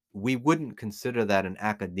researched, we wouldn't consider that in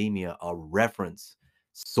academia a reference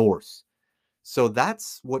source. So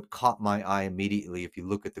that's what caught my eye immediately. If you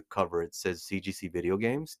look at the cover, it says CGC Video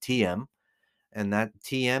Games, TM, and that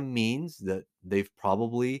TM means that they've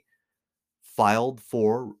probably filed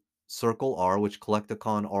for Circle R, which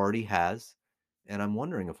Collecticon already has. And I'm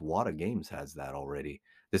wondering if Wata Games has that already.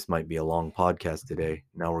 This might be a long podcast today.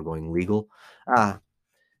 Now we're going legal. Ah,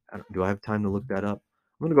 do I have time to look that up?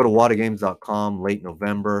 I'm going to go to watagames.com late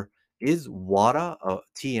November. Is Wata a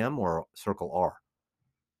TM or Circle R?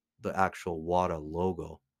 The actual Wata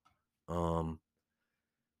logo. Um,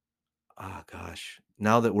 gosh.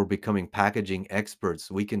 Now that we're becoming packaging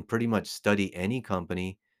experts, we can pretty much study any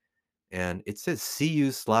company. And it says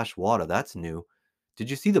CU/WATA. That's new. Did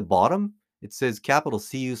you see the bottom? It says capital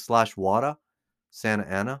CU/WATA, Santa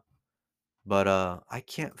Ana. But I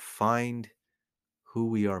can't find who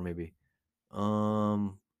we are, maybe.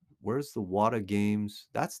 Um, where's the Wata Games?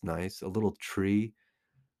 That's nice. A little tree.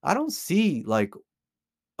 I don't see like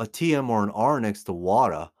a TM or an R next to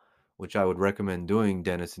WATA, which I would recommend doing,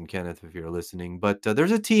 Dennis and Kenneth, if you're listening. But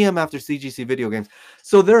there's a TM after CGC Video Games,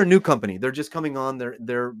 so they're a new company. They're just coming on.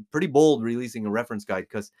 They're pretty bold, releasing a reference guide,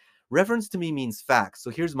 because reference to me means facts. So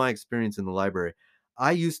here's my experience in the library.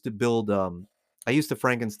 I used to build. I used to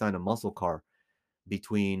Frankenstein a muscle car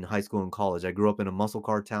between high school and college. I grew up in a muscle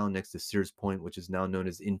car town next to Sears Point, which is now known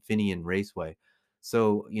as Infineon Raceway.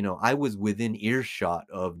 So, I was within earshot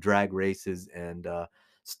of drag races and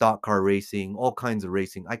stock car racing, all kinds of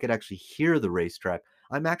racing. I could actually hear the racetrack.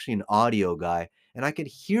 I'm actually an audio guy, and I could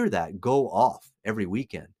hear that go off every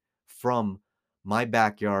weekend from my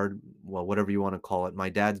backyard, well, whatever you want to call it, my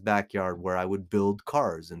dad's backyard, where I would build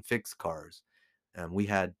cars and fix cars. And we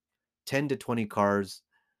had 10 to 20 cars,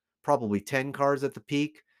 probably 10 cars at the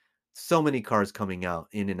peak. So many cars coming out,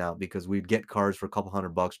 in and out, because we'd get cars for a couple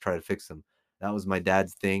 $100, try to fix them. That was my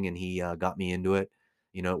dad's thing, and he got me into it.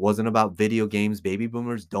 It wasn't about video games. Baby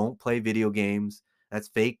boomers don't play video games. That's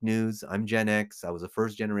fake news. I'm Gen X. I was the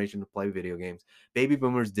first generation to play video games. Baby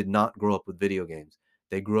boomers did not grow up with video games.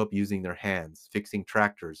 They grew up using their hands, fixing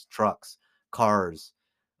tractors, trucks, cars.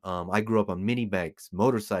 I grew up on mini bikes,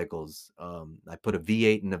 motorcycles. I put a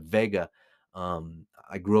V8 in a Vega.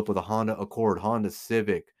 I grew up with a Honda Accord, Honda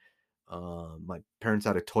Civic. My parents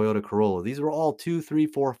had a Toyota Corolla. These were all $200,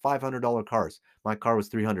 $300, $400, $500 cars. My car was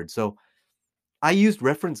 300. So I used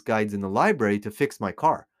reference guides in the library to fix my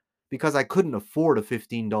car because I couldn't afford a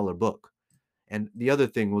 $15 book. And the other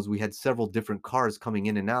thing was we had several different cars coming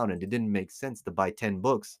in and out, and it didn't make sense to buy 10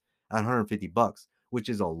 books at 150 bucks, which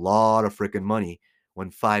is a lot of freaking money when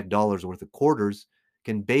 $5 worth of quarters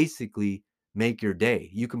can basically make your day.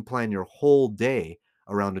 You can plan your whole day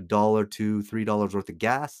around $1, $2, $3 worth of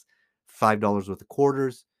gas, $5 worth of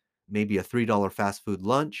quarters, maybe a $3 fast food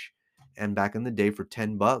lunch. And back in the day, for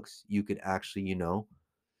 10 bucks, you could actually,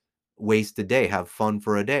 waste a day, have fun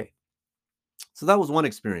for a day. So that was one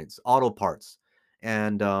experience, auto parts.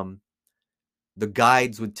 And the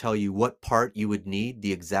guides would tell you what part you would need,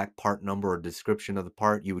 the exact part number or description of the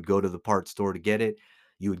part. You would go to the part store to get it.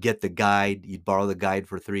 You would get the guide. You'd borrow the guide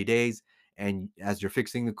for 3 days. And as you're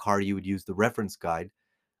fixing the car, you would use the reference guide.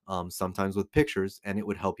 sometimes with pictures, and it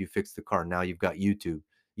would help you fix the car. Now you've got YouTube.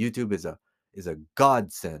 YouTube is a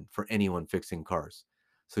godsend for anyone fixing cars.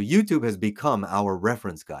 So YouTube has become our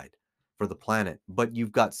reference guide for the planet. But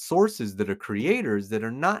you've got sources that are creators that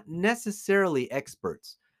are not necessarily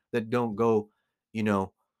experts, that don't go, you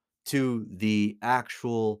know, to the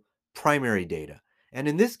actual primary data. And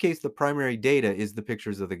in this case, the primary data is the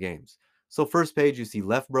pictures of the games. So first page, you see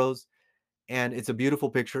Left Bros, and it's a beautiful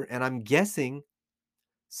picture. And I'm guessing,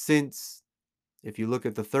 since if you look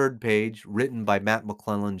at the third page, written by Matt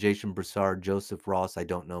McClellan, Jason Broussard, Joseph Ross, I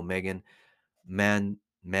don't know, Megan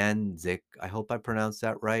Manzik, I hope I pronounced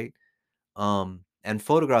that right. And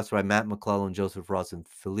photographs by Matt McClellan, Joseph Ross, and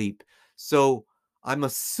Philippe. So I'm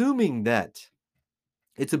assuming that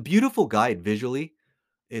it's a beautiful guide visually.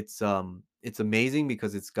 It's amazing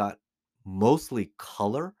because it's got mostly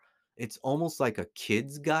color. It's almost like a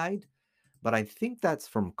kid's guide, but I think that's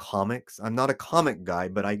from comics. I'm not a comic guy,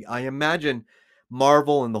 but I imagine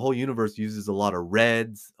Marvel and the whole universe uses a lot of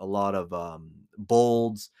reds, a lot of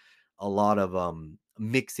bolds, a lot of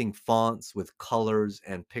mixing fonts with colors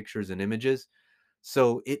and pictures and images.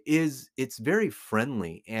 So it's very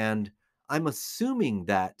friendly, and I'm assuming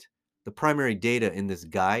that the primary data in this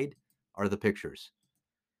guide are the pictures.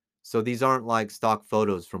 So these aren't like stock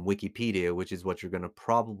photos from Wikipedia, which is what you're going to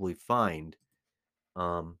probably find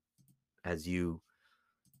um, as you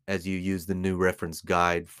use the new reference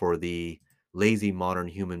guide for the lazy modern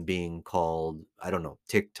human being called, I don't know,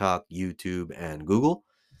 TikTok, YouTube, and Google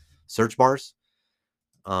search bars.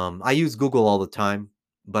 I use Google all the time,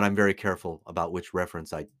 but I'm very careful about which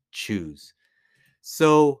reference I choose.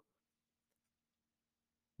 So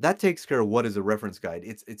that takes care of what is a reference guide.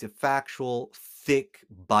 It's a factual, thick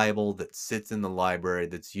Bible that sits in the library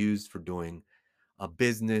that's used for doing a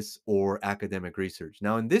business or academic research.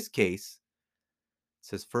 Now, in this case, it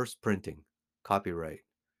says first printing, copyright,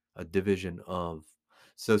 a division of.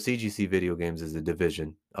 So CGC Video Games is a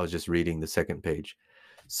division. I was just reading the second page.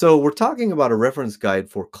 So we're talking about a reference guide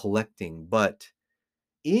for collecting, but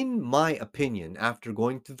in my opinion, after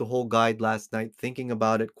going through the whole guide last night, thinking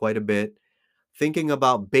about it quite a bit, thinking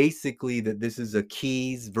about basically that this is a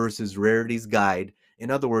keys versus rarities guide. In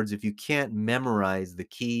other words, if you can't memorize the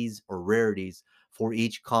keys or rarities for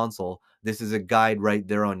each console, this is a guide right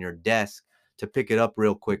there on your desk to pick it up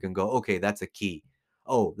real quick and go, okay, that's a key.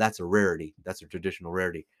 Oh, that's a rarity. That's a traditional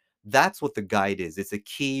rarity. That's what the guide is. It's a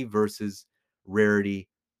key versus rarity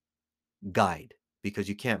guide, because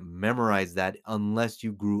you can't memorize that unless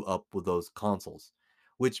you grew up with those consoles.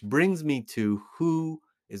 Which brings me to who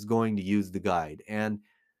is going to use the guide. And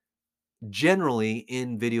generally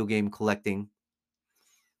in video game collecting,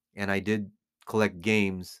 and I did collect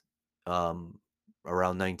games around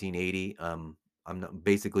 1980. I'm not,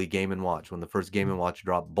 basically Game and Watch. When the first Game and Watch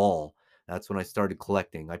dropped Ball, that's when I started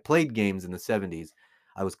collecting. I played games in the 70s.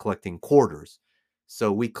 I was collecting quarters.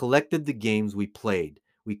 So we collected the games we played.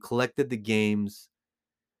 We collected the games.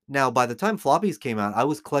 Now, by the time floppies came out, I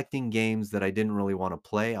was collecting games that I didn't really want to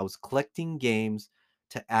play. I was collecting games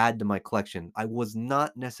to add to my collection. I was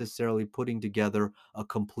not necessarily putting together a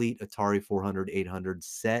complete Atari 400, 800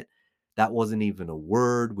 set. That wasn't even a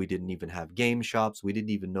word. We didn't even have game shops. We didn't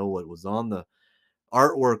even know what was on the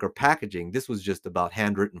artwork or packaging. This was just about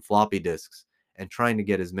handwritten floppy disks and trying to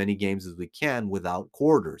get as many games as we can without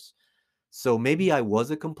quarters. So maybe I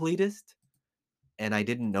was a completist and I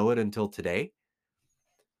didn't know it until today.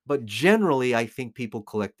 But generally, I think people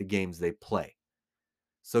collect the games they play.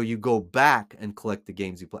 So you go back and collect the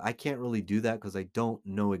games you play. I can't really do that because I don't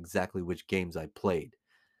know exactly which games I played.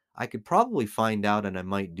 I could probably find out, and I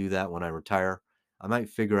might do that when I retire. I might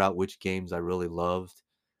figure out which games I really loved.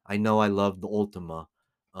 I know I loved the Ultima,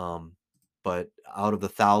 um, but out of the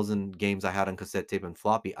 1,000 games I had on cassette tape and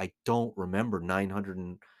floppy, I don't remember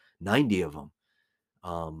 990 of them.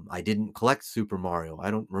 I didn't collect Super Mario.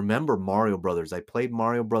 I don't remember Mario Brothers. I played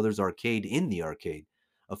Mario Brothers Arcade in the arcade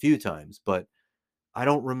a few times, but I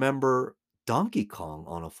don't remember Donkey Kong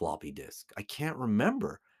on a floppy disk. I can't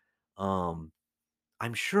remember. Um,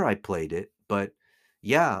 I'm sure I played it, but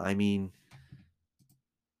yeah, I mean,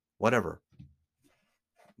 whatever.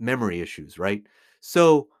 Memory issues, right?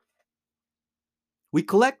 So we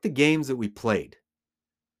collect the games that we played.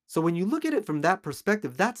 So when you look at it from that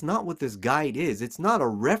perspective, that's not what this guide is. It's not a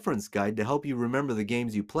reference guide to help you remember the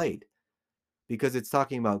games you played, because it's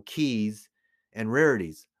talking about keys and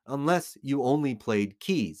rarities, unless you only played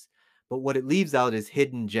keys. But what it leaves out is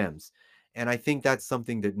hidden gems. And I think that's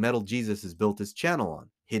something that Metal Jesus has built his channel on.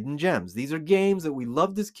 Hidden gems. These are games that we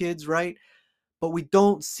loved as kids, right? But we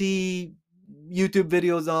don't see YouTube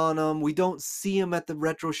videos on them. We don't see them at the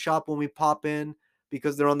retro shop when we pop in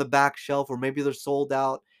because they're on the back shelf, or maybe they're sold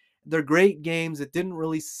out. They're great games that didn't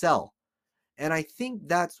really sell. And I think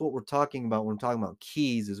that's what we're talking about when we're talking about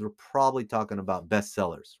keys is we're probably talking about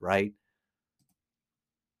bestsellers, right?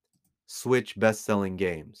 Switch best-selling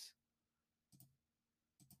games.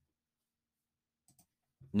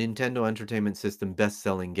 Nintendo Entertainment System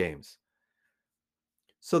best-selling games.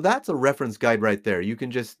 So that's a reference guide right there. You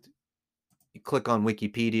can just click on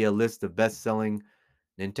Wikipedia, list of best-selling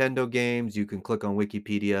Nintendo games. You can click on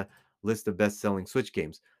Wikipedia, list of best-selling Switch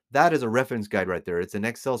games. That is a reference guide right there. It's an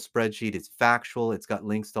Excel spreadsheet. It's factual. It's got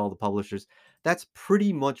links to all the publishers. That's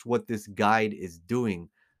pretty much what this guide is doing.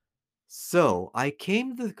 So I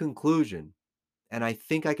came to the conclusion, and I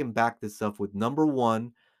think I can back this up with number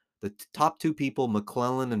one, the top two people,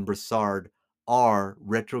 McClellan and Broussard, are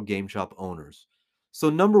retro game shop owners. So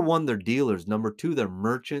number one, they're dealers. Number two, they're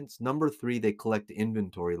merchants. Number three, they collect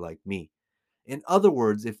inventory like me. In other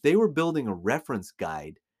words, if they were building a reference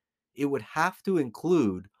guide, it would have to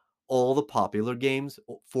include all the popular games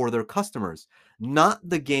for their customers, not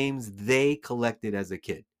the games they collected as a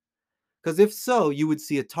kid. Because if so, you would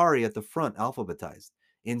see Atari at the front alphabetized.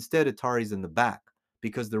 Instead, Atari's in the back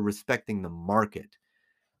because they're respecting the market.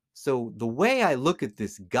 So the way I look at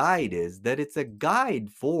this guide is that it's a guide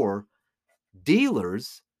for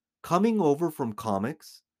dealers coming over from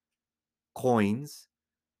comics, coins,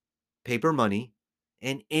 paper money,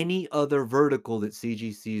 and any other vertical that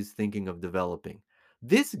CGC is thinking of developing.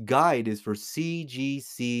 This guide is for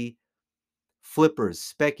CGC flippers,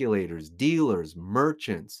 speculators, dealers,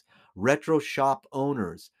 merchants, retro shop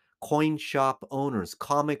owners, coin shop owners,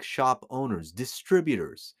 comic shop owners,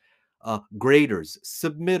 distributors, graders,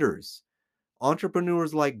 submitters,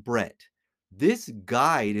 entrepreneurs like Brett. This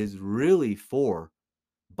guide is really for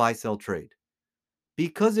buy, sell, trade.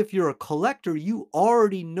 Because if you're a collector, you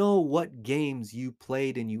already know what games you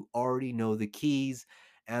played and you already know the keys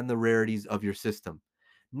and the rarities of your system.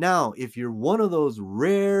 Now, if you're one of those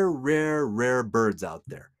rare birds out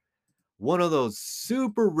there, one of those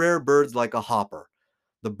super rare birds like a hopper,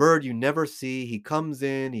 the bird you never see, he comes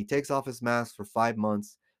in, he takes off his mask for 5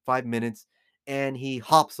 months, 5 minutes, and he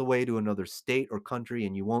hops away to another state or country,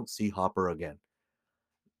 and you won't see Hopper again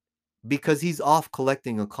because he's off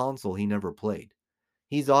collecting a console he never played.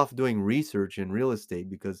 He's off doing research in real estate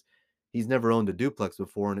because he's never owned a duplex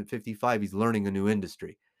before, and at 55, he's learning a new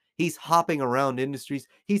industry. He's hopping around industries.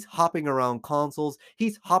 He's hopping around consoles.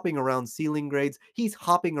 He's hopping around ceiling grades. He's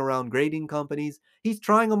hopping around grading companies. He's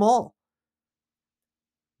trying them all.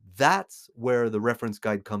 That's where the reference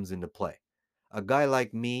guide comes into play. A guy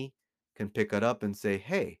like me can pick it up and say,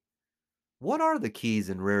 hey, what are the keys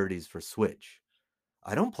and rarities for Switch?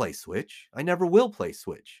 I don't play Switch. I never will play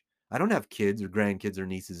Switch. I don't have kids or grandkids or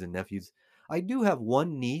nieces and nephews. I do have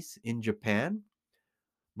one niece in Japan.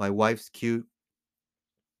 My wife's cute.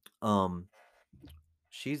 Um,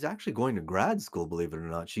 she's actually going to grad school, believe it or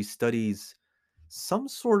not. She studies some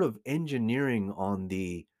sort of engineering on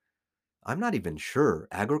the I'm not even sure,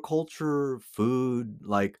 agriculture, food,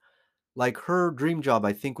 like her dream job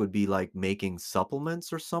I think would be like making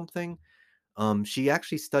supplements or something. She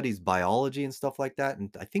actually studies biology and stuff like that,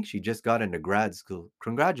 and I think she just got into grad school.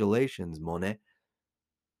 Congratulations, Monet.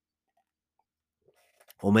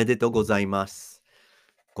 Omedetou gozaimasu.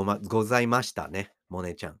 ございましたね,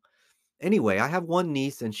 Monet-chan. Anyway, I have one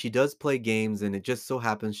niece and she does play games, and it just so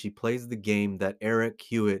happens she plays the game that Eric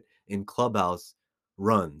Hewitt in Clubhouse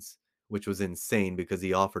runs, which was insane because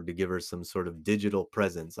he offered to give her some sort of digital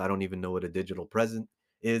presents. I don't even know what a digital present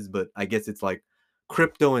is, but I guess it's like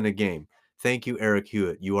crypto in a game. Thank you, Eric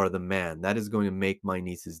Hewitt. You are the man. That is going to make my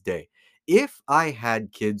niece's day. If I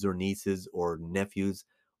had kids or nieces or nephews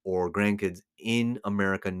or grandkids in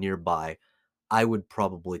America nearby, I would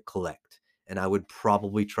probably collect, and I would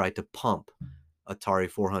probably try to pump Atari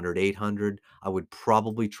 400, 800. I would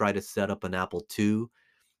probably try to set up an Apple II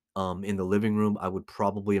in the living room. I would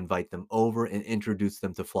probably invite them over and introduce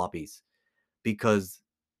them to floppies because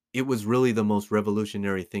it was really the most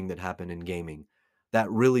revolutionary thing that happened in gaming. That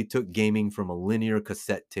really took gaming from a linear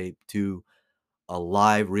cassette tape to a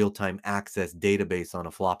live real-time access database on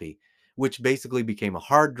a floppy, which basically became a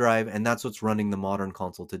hard drive, and that's what's running the modern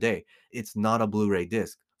console today. It's not a Blu-ray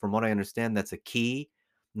disc. From what I understand, that's a key,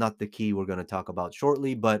 not the key we're going to talk about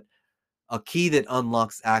shortly, but a key that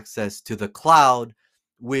unlocks access to the cloud,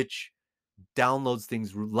 which downloads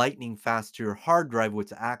things lightning fast to your hard drive,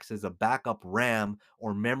 which acts as a backup RAM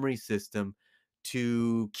or memory system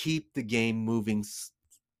to keep the game moving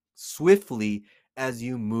swiftly as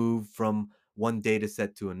you move from one data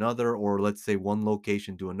set to another, or let's say one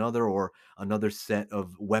location to another, or another set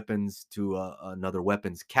of weapons to another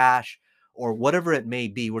weapons cache, or whatever it may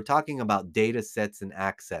be. We're talking about data sets and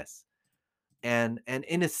access. And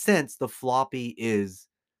in a sense, the floppy is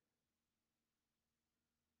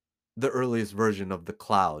the earliest version of the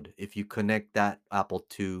cloud if you connect that Apple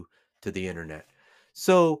II to the internet.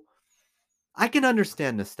 So I can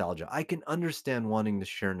understand nostalgia. I can understand wanting to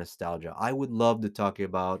share nostalgia. I would love to talk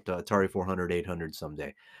about Atari 400, 800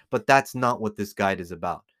 someday, but that's not what this guide is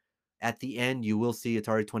about. At the end, you will see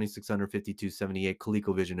Atari 2600, 5278,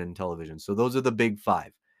 ColecoVision, and Intellivision. So those are the big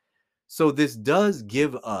five. So this does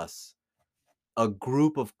give us a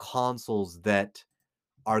group of consoles that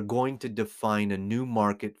are going to define a new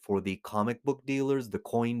market for the comic book dealers, the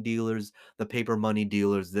coin dealers, the paper money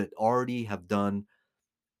dealers that already have done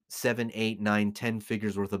 7, 8, 9, 10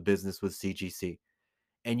 figures worth of business with CGC.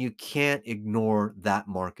 And you can't ignore that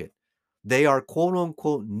market. They are quote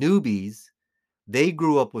unquote newbies. They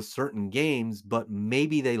grew up with certain games, but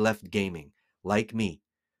maybe they left gaming, like me.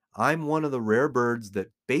 I'm one of the rare birds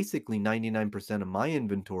that basically 99% of my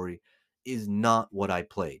inventory is not what I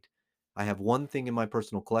played. I have one thing in my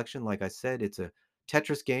personal collection. Like I said, it's a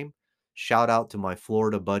Tetris game. Shout out to my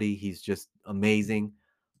Florida buddy. He's just amazing.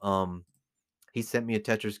 Um, he sent me a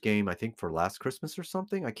Tetris game, I think for last Christmas or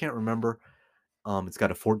something. I can't remember. It's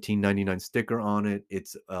got a 14.99 sticker on it.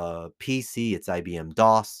 It's a PC. It's IBM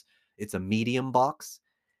DOS. It's a medium box,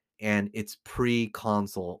 and it's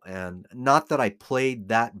pre-console. And not that I played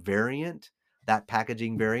that variant, that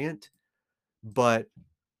packaging variant, but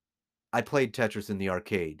I played Tetris in the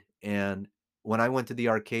arcade. And when I went to the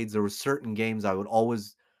arcades, there were certain games I would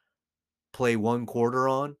always play one quarter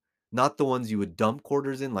on, not the ones you would dump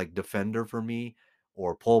quarters in, like Defender for me,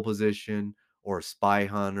 or Pole Position, or Spy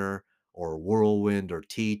Hunter, or Whirlwind, or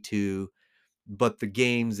T2, but the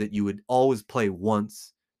games that you would always play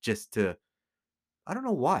once just to, I don't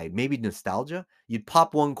know why, maybe nostalgia. You'd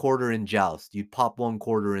pop one quarter in Joust, you'd pop one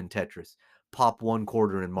quarter in Tetris, pop one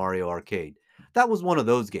quarter in Mario Arcade. That was one of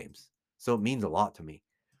those games. So it means a lot to me.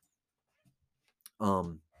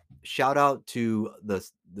 Um, Shout out to the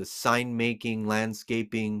sign making,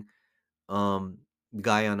 landscaping um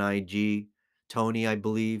guy on IG, Tony, I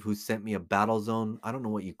believe, who sent me a Battlezone. I don't know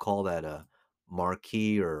what you call that, a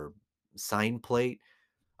marquee or sign plate.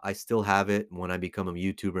 I still have it when I become a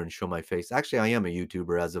YouTuber and show my face. Actually, I am a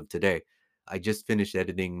YouTuber as of today. I just finished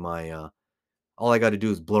editing my all I got to do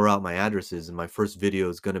is blur out my addresses and my first video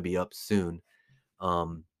is going to be up soon.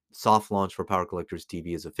 Um, Soft launch for Power Collectors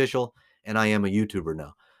TV is official, and I am a YouTuber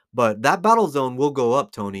now. But that Battle Zone will go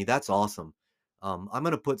up, Tony. That's awesome. I'm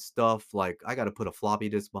gonna put stuff like I gotta put a floppy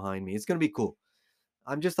disk behind me. It's gonna be cool.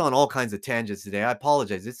 I'm just on all kinds of tangents today. I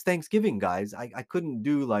apologize. It's Thanksgiving, guys. I couldn't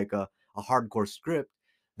do like a hardcore script.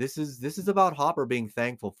 This is about Hopper being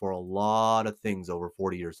thankful for a lot of things over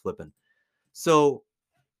 40 years flipping. So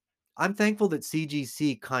I'm thankful that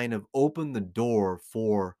CGC kind of opened the door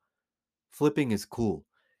for flipping is cool.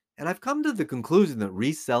 And I've come to the conclusion that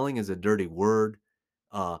reselling is a dirty word,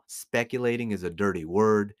 speculating is a dirty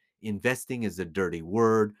word, investing is a dirty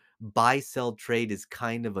word, buy, sell, trade is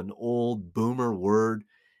kind of an old boomer word.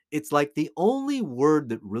 It's like the only word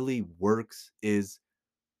that really works is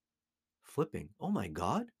flipping. Oh my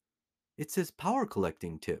God. It says power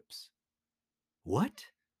collecting tips. What?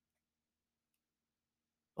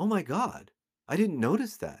 Oh my God. I didn't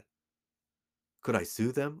notice that. Could I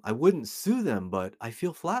sue them? I wouldn't sue them, but I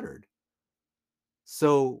feel flattered.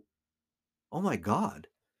 So, oh my God.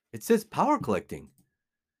 It says power collecting.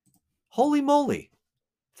 Holy moly.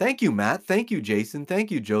 Thank you, Matt. Thank you, Jason. Thank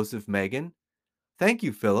you, Joseph, Megan. Thank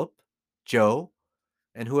you, Philip, Joe,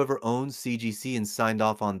 and whoever owns CGC and signed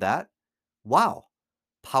off on that. Wow.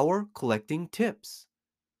 Power collecting tips.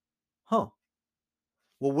 Huh.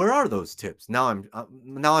 Well, where are those tips? Now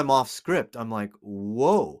I'm off script. I'm like,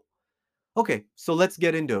 "Whoa." Okay, so let's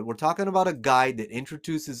get into it. We're talking about a guide that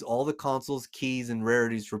introduces all the consoles, keys, and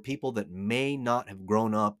rarities for people that may not have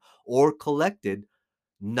grown up or collected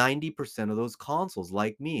 90% of those consoles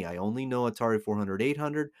like me. I only know Atari 400,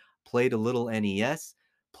 800, played a little NES,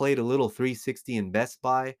 played a little 360 in Best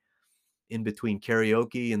Buy in between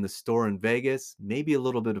karaoke in the store in Vegas, maybe a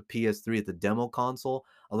little bit of PS3 at the demo console.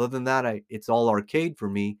 Other than that, it's all arcade for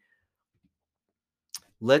me.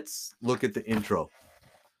 Let's look at the intro.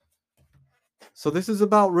 So this is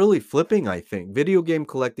about really flipping, I think. Video game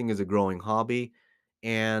collecting is a growing hobby,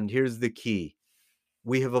 and here's the key.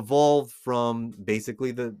 We have evolved from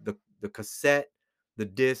basically the cassette, the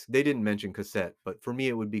disc. They didn't mention cassette, but for me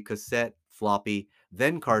it would be cassette, floppy,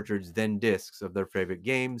 then cartridge, then discs of their favorite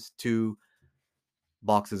games to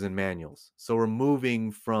boxes and manuals. So we're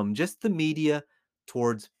moving from just the media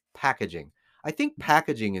towards packaging. I think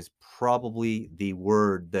packaging is probably the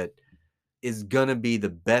word that is going to be the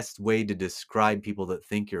best way to describe people that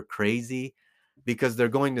think you're crazy. because they're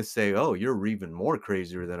going to say, "Oh, you're even more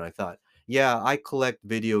crazier than I thought." Yeah, I collect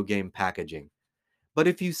video game packaging. But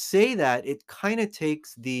if you say that, it kind of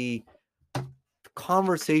takes the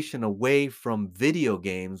conversation away from video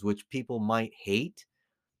games, which people might hate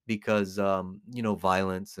because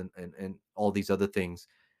violence and all these other things,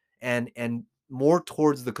 and more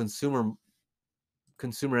towards the consumer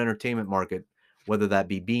entertainment market, whether that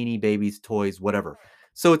be Beanie Babies, toys, whatever.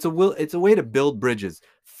 So it's a way to build bridges.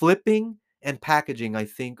 Flipping and packaging, I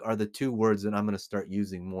think, are the two words that I'm going to start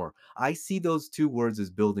using more. I see those two words as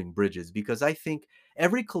building bridges because I think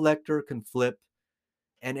every collector can flip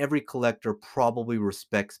and every collector probably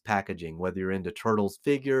respects packaging, whether you're into Turtles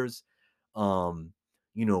figures, um,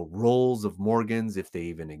 rolls of Morgans if they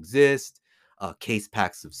even exist, case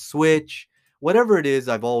packs of Switch, whatever it is.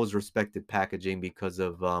 I've always respected packaging because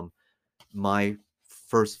of my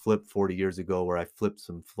first flip 40 years ago, where I flipped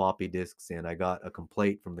some floppy disks and I got a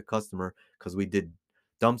complaint from the customer because we did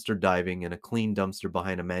dumpster diving in a clean dumpster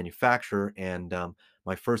behind a manufacturer. And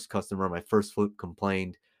my first customer, my first flip,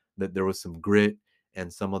 complained that there was some grit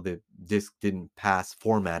and some of the discs didn't pass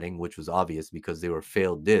formatting, which was obvious because they were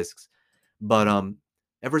failed discs. But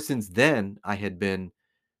ever since then, I had been,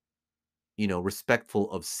 respectful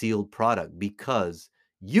of sealed product because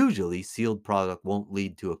usually sealed product won't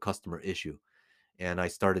lead to a customer issue. And I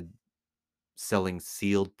started selling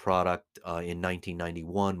sealed product in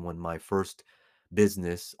 1991 when my first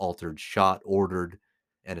business, Altered Shot, ordered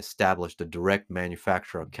and established a direct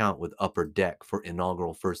manufacturer account with Upper Deck for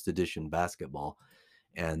inaugural first edition basketball.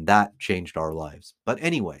 And that changed our lives. But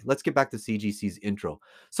anyway, let's get back to CGC's intro.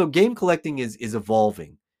 So game collecting is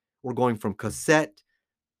evolving. We're going from cassette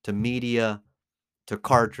to media to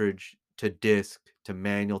cartridge to disc to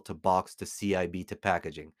manual to box to CIB to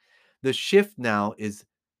packaging. The shift now is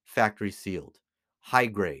factory sealed, high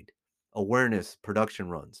grade, awareness, production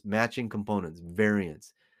runs, matching components,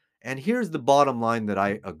 variants. And here's the bottom line that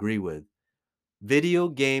I agree with: video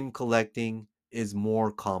game collecting is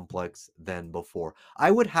more complex than before. I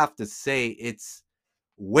would have to say it's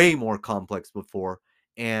way more complex before,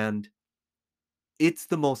 and it's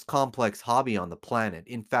the most complex hobby on the planet.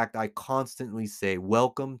 In fact, I constantly say,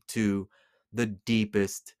 welcome to the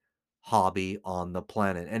deepest hobby on the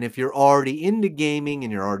planet. And if you're already into gaming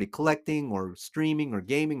and you're already collecting or streaming or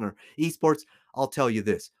gaming or esports, I'll tell you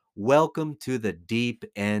this: welcome to the deep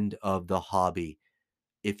end of the hobby.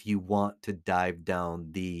 If you want to dive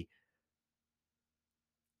down the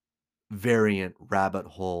variant rabbit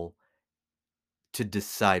hole to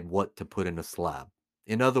decide what to put in a slab.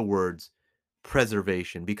 In other words,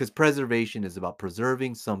 preservation, because preservation is about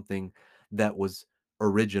preserving something that was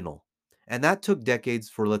original. And that took decades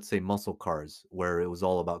for, let's say, muscle cars, where it was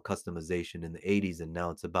all about customization in the 80s, and now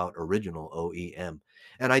it's about original OEM.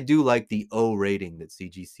 And I do like the O rating that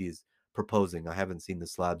CGC is proposing. I haven't seen the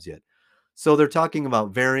slabs yet. So they're talking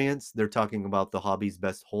about variants, they're talking about the hobby's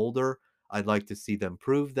best holder. I'd like to see them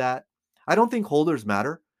prove that. I don't think holders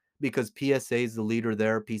matter because PSA is the leader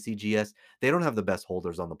there, PCGS. They don't have the best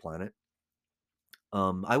holders on the planet.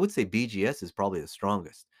 I would say BGS is probably the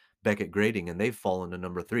strongest. Beckett Grading, and they've fallen to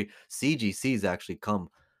number 3. CGC's actually come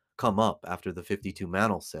up after the 52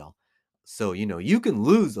 Mantle sale. So, you can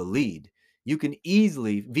lose a lead. You can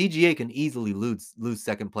easily VGA can easily lose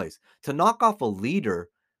second place. To knock off a leader,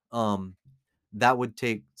 um that would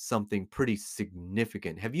take something pretty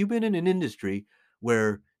significant. Have you been in an industry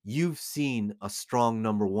where you've seen a strong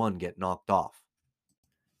number 1 get knocked off?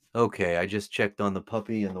 Okay, I just checked on the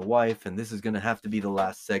puppy and the wife, and this is going to have to be the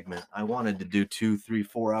last segment. I wanted to do 2, 3,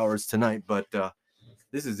 4 hours tonight, but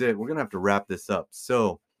this is it. We're going to have to wrap this up.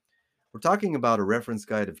 So, we're talking about a reference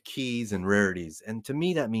guide of keys and rarities. And to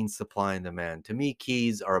me, that means supply and demand. To me,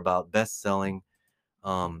 keys are about best selling.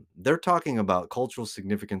 They're talking about cultural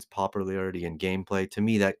significance, popularity, and gameplay. To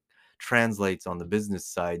me, that translates on the business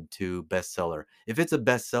side to bestseller. If it's a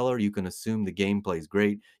bestseller, you can assume the gameplay is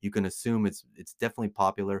great. You can assume it's definitely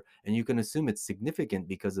popular, and you can assume it's significant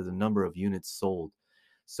because of the number of units sold.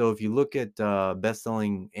 So if you look at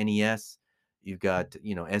best-selling NES, you've got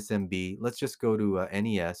SMB. Let's just go to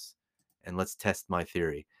NES and let's test my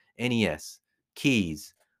theory. NES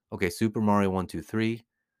keys. Okay, Super Mario 1, 2, 3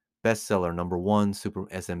 bestseller number 1, Super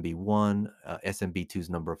SMB 1, SMB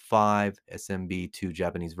 2's number 5, SMB 2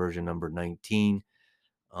 Japanese version number 19.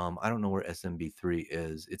 I don't know where SMB 3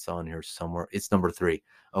 is. It's on here somewhere. It's number 3.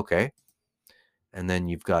 Okay. And then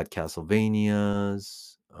you've got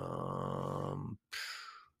Castlevanias.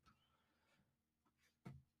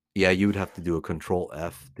 Yeah, you would have to do a control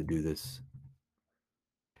F to do this.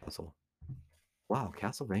 Castle. Wow,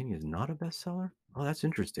 Castlevania is not a bestseller? Oh, that's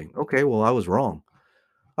interesting. Okay, well, I was wrong.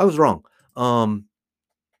 I was wrong.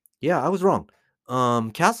 Yeah, I was wrong.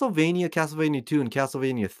 Castlevania 2, and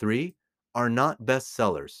Castlevania 3 are not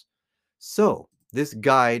bestsellers. So, this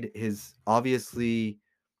guide is obviously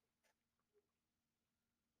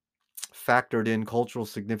factored in cultural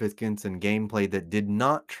significance and gameplay that did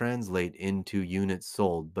not translate into units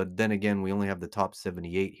sold. But then again, we only have the top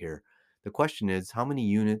 78 here. The question is, how many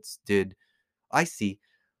units did I see?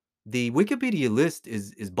 The Wikipedia list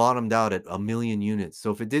is bottomed out at 1,000,000 units.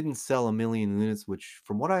 So if it didn't sell 1,000,000 units, which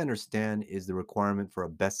from what I understand is the requirement for a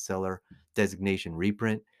bestseller designation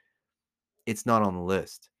reprint, it's not on the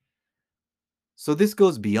list. So this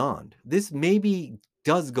goes beyond. This maybe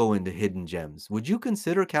does go into hidden gems. Would you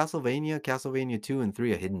consider Castlevania 2 and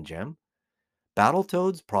 3 a hidden gem?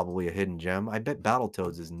 Battletoads, probably a hidden gem. I bet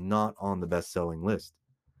Battletoads is not on the best-selling list.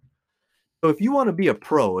 So if you want to be a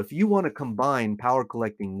pro, if you want to combine power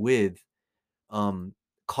collecting with um,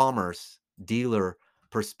 commerce, dealer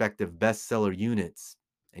perspective, bestseller units,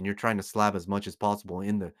 and you're trying to slab as much as possible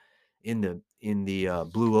in the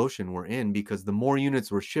blue ocean we're in, because the more units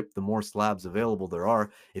were shipped, the more slabs available there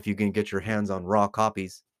are. If you can get your hands on raw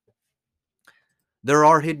copies, there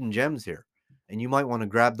are hidden gems here, and you might want to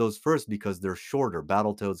grab those first because they're shorter.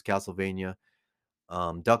 Battletoads, Castlevania,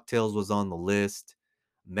 DuckTales was on the list.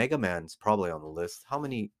 Mega Man's probably on the list. How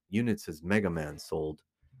many units has Mega Man sold?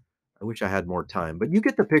 I wish I had more time, but you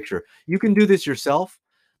get the picture. You can do this yourself.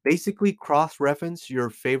 Basically, cross-reference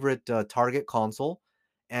your favorite target console,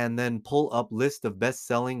 and then pull up list of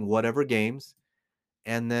best-selling whatever games,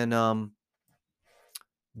 and then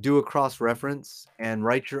do a cross-reference and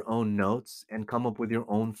write your own notes and come up with your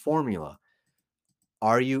own formula.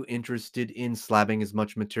 Are you interested in slabbing as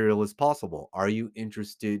much material as possible? Are you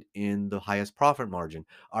interested in the highest profit margin?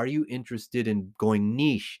 Are you interested in going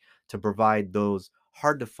niche to provide those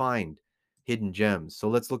hard to find hidden gems? So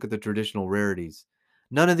let's look at the traditional rarities.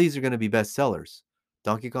 None of these are going to be bestsellers.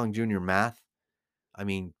 Donkey Kong Jr. Math, I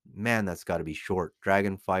mean, man, that's got to be short.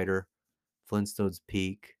 Dragon Fighter, Flintstones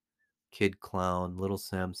Peak, Kid Clown, Little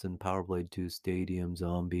Samson, Power Blade 2, Stadium,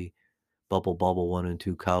 Zombie, Bubble Bobble 1 and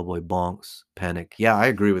 2, Cowboy Bonks, Panic. Yeah, I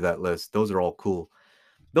agree with that list. Those are all cool.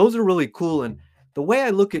 Those are really cool. And the way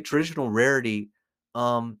I look at traditional rarity,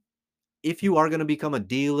 um, if you are going to become a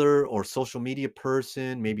dealer or social media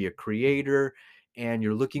person, maybe a creator, and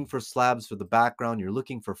you're looking for slabs for the background, you're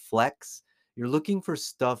looking for flex, you're looking for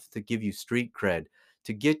stuff to give you street cred,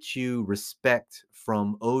 to get you respect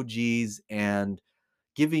from OGs, and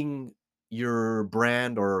giving your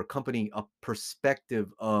brand or company a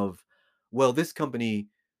perspective of, well, this company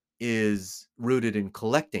is rooted in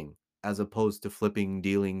collecting as opposed to flipping,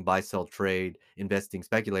 dealing, buy, sell, trade, investing,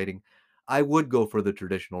 speculating. I would go for the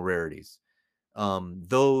traditional rarities.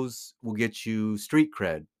 Those will get you street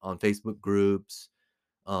cred on Facebook groups.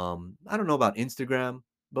 I don't know about Instagram,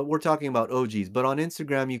 but we're talking about OGs. But on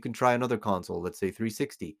Instagram, you can try another console. Let's say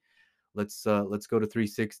 360. Let's go to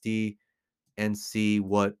 360 and see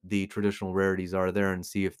what the traditional rarities are there and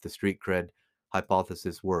see if the street cred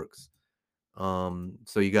hypothesis works.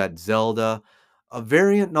 So you got Zelda. A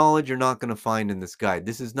variant knowledge you're not going to find in this guide.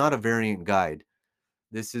 This is not a variant guide.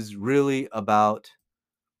 This is really about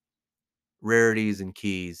rarities and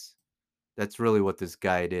keys. That's really what this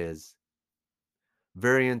guide is.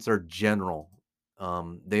 Variants are general.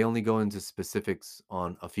 They only go into specifics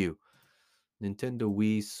on a few. Nintendo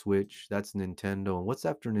Wii, Switch, that's Nintendo. And what's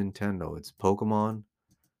after Nintendo? It's Pokemon.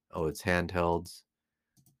 Oh, it's handhelds.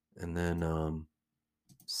 And then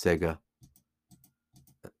Sega.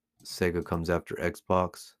 Sega comes after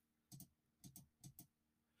Xbox.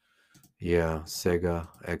 Yeah, Sega,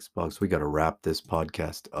 Xbox. We got to wrap this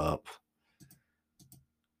podcast up.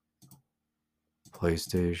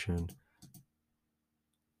 PlayStation.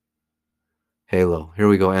 Halo. Here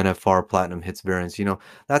we go. NFR Platinum Hits variants.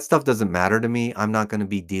 That stuff doesn't matter to me. I'm not going to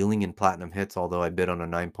be dealing in Platinum Hits, although I bid on a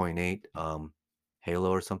 9.8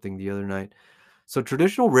 Halo or something the other night. So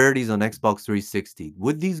traditional rarities on Xbox 360.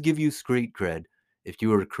 Would these give you street cred if you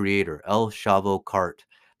were a creator? El Chavo Kart.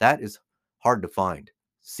 That is hard to find.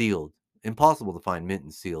 Sealed. Impossible to find mint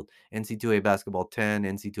and sealed. NC2A Basketball 10,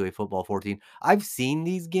 NC2A Football 14. I've seen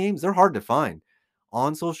these games. They're hard to find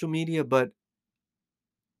on social media, but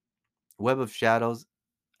Web of Shadows,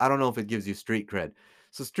 I don't know if it gives you street cred.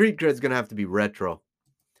 So street cred is going to have to be retro.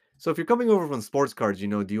 So if you're coming over from sports cards,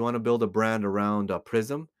 do you want to build a brand around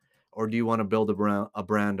Prism? Or do you want to build a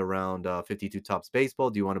brand around 52 Tops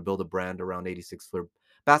Baseball? Do you want to build a brand around 86 Flair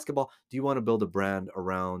Basketball? Do you want to build a brand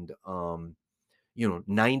around,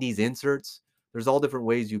 90s inserts? There's all different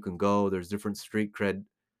ways you can go. There's different street cred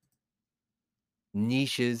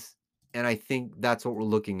niches. And I think that's what we're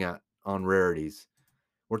looking at on rarities.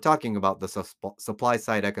 We're talking about the supply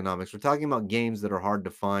side economics. We're talking about games that are hard to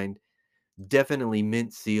find, definitely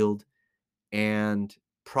mint sealed, and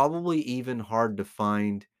probably even hard to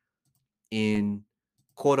find in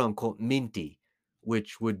quote unquote minty,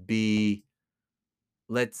 which would be,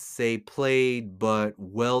 let's say, played but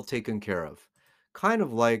well taken care of. Kind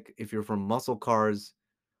of like if you're from muscle cars,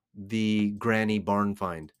 the granny barn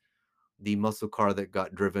find, the muscle car that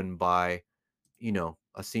got driven by,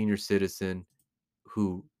 a senior citizen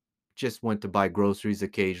who just went to buy groceries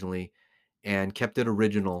occasionally and kept it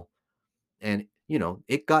original. And,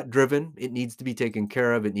 it got driven. It needs to be taken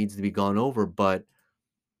care of. It needs to be gone over, but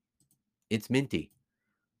it's minty.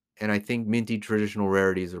 And I think minty traditional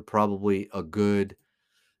rarities are probably a good,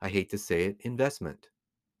 I hate to say it, investment.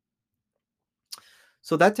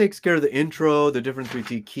 So that takes care of the intro, the difference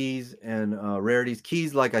between keys and rarities.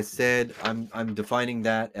 Keys, like I said, I'm defining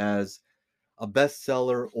that as a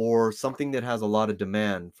bestseller or something that has a lot of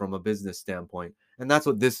demand from a business standpoint. And that's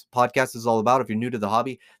what this podcast is all about. If you're new to the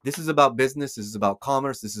hobby, this is about business. This is about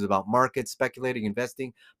commerce. This is about markets, speculating,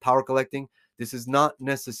 investing, power collecting. This is not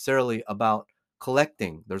necessarily about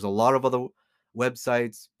collecting. There's a lot of other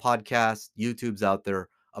websites, podcasts, YouTubes out there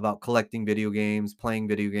about collecting video games, playing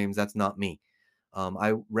video games. That's not me.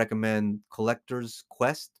 I recommend Collector's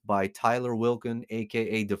Quest by Tyler Wilkin,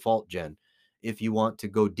 aka Default Gen, if you want to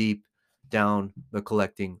go deep down the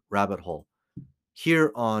collecting rabbit hole.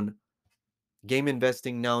 Here on Game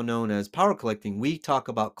Investing, now known as Power Collecting, we talk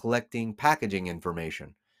about collecting packaging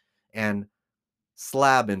information and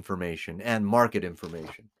slab information and market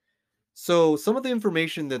information. So, some of the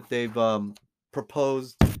information that they've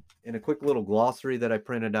proposed in a quick little glossary that I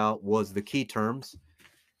printed out was the key terms.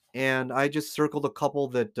 And I just circled a couple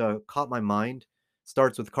that caught my mind.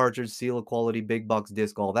 Starts with cartridge, seal of quality, big box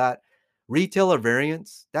disc, all that. Retailer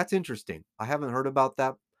variants, that's interesting. I haven't heard about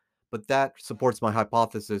that, but that supports my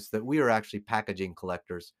hypothesis that we are actually packaging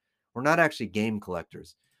collectors. We're not actually game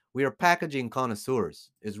collectors. We are packaging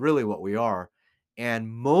connoisseurs, is really what we are. And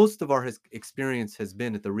most of our experience has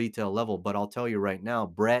been at the retail level. But I'll tell you right now,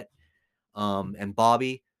 Brett and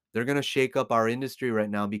Bobby, they're going to shake up our industry right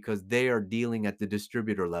now because they are dealing at the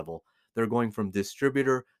distributor level. They're going from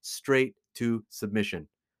distributor straight to submission.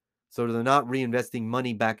 So they're not reinvesting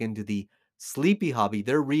money back into the sleepy hobby.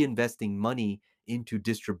 They're reinvesting money into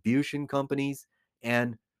distribution companies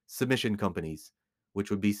and submission companies, which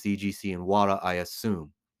would be CGC and WADA, I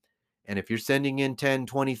assume. And if you're sending in 10,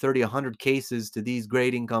 20, 30, 100 cases to these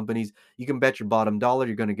grading companies, you can bet your bottom dollar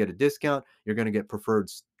you're going to get a discount, you're going to get preferred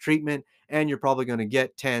treatment, and you're probably going to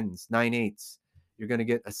get 10s, 9/8s. You're going to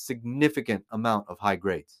get a significant amount of high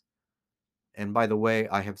grades. And by the way,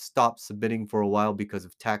 I have stopped submitting for a while because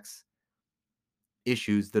of tax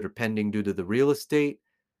issues that are pending due to the real estate.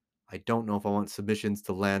 I don't know if I want submissions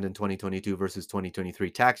to land in 2022 versus 2023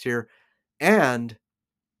 tax year. And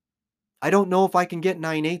I don't know if I can get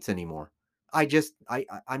 9/8s anymore.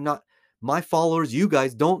 I'm not, my followers, you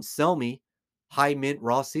guys don't sell me high mint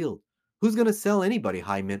raw sealed. Who's gonna sell anybody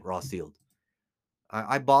high mint raw sealed?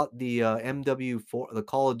 I bought the MW4, the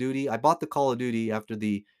Call of Duty. I bought the Call of Duty after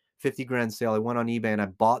the 50 grand sale. I went on eBay and I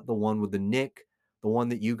bought the one with the nick, the one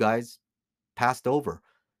that you guys passed over.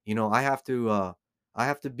 I have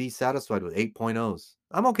to be satisfied with 8.0s.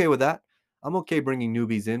 I'm okay with that. I'm okay bringing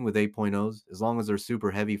newbies in with 8.0s as long as they're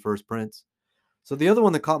super heavy first prints. So the other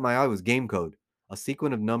one that caught my eye was game code, a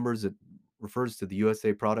sequence of numbers that refers to the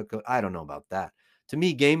USA product code. I don't know about that. To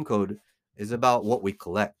me, game code is about what we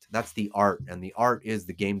collect. That's the art, and the art is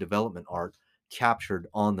the game development art captured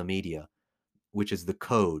on the media, which is the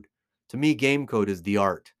code. To me, game code is the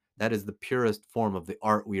art. That is the purest form of the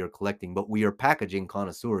art we are collecting, but we are packaging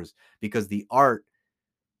connoisseurs because the art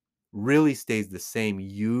really stays the same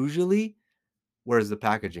usually, whereas the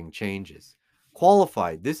packaging changes.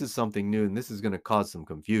 Qualified, this is something new, and this is going to cause some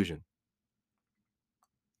confusion.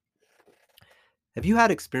 Have you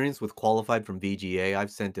had experience with qualified from VGA?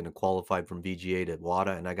 I've sent in a qualified from VGA to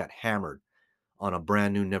WADA, and I got hammered on a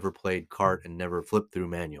brand new, never played cart and never flipped through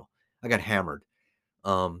manual. I got hammered.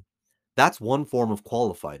 Um, that's one form of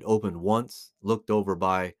qualified, opened once, looked over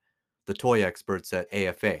by the toy experts at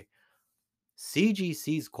AFA.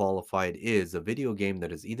 CGC's qualified is a video game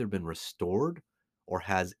that has either been restored or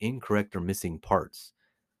has incorrect or missing parts.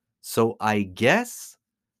 So I guess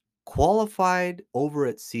qualified over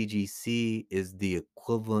at CGC is the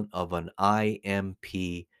equivalent of an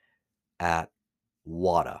IMP at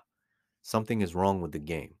WADA. Something is wrong with the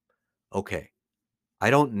game. Okay. I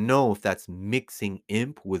don't know if that's mixing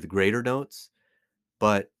imp with greater notes,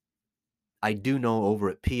 but I do know over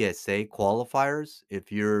at PSA qualifiers,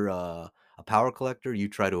 if you're a power collector, you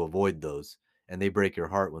try to avoid those, and they break your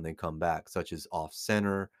heart when they come back, such as off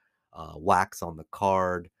center, wax on the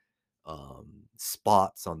card,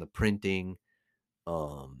 spots on the printing,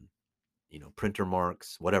 um, printer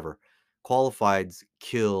marks, whatever. Qualifieds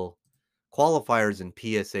kill Qualifiers in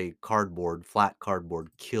PSA cardboard, flat cardboard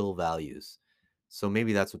kill values. So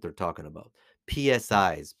maybe that's what they're talking about.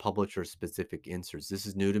 PSIs, publisher specific inserts. This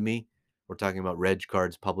is new to me. We're talking about reg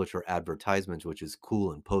cards, publisher advertisements, which is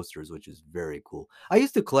cool, and posters, which is very cool. I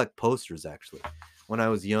used to collect posters actually. When I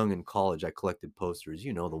was young in college, I collected posters.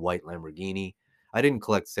 The white Lamborghini. I didn't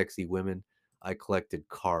collect sexy women. I collected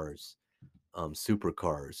cars,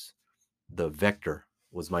 supercars. The Vector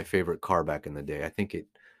was my favorite car back in the day. I think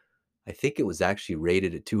it was actually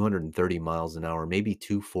rated at 230 miles an hour, maybe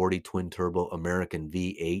 240 twin turbo American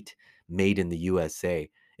V8 made in the USA.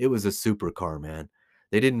 It was a supercar, man.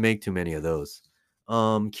 They didn't make too many of those.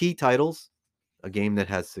 Key titles, a game that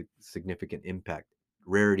has significant impact.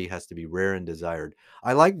 Rarity has to be rare and desired.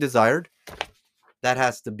 I like desired. That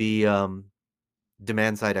has to be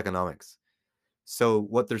demand side economics. So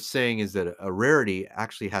what they're saying is that a rarity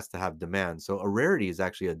actually has to have demand. So a rarity is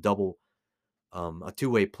actually a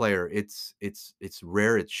two-way player. It's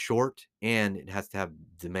rare, it's short, and it has to have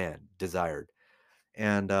demand, desired.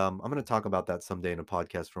 And I'm going to talk about that someday in a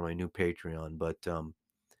podcast for my new Patreon. But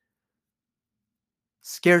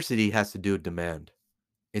scarcity has to do with demand.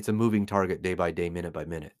 It's a moving target day by day, minute by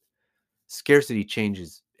minute. Scarcity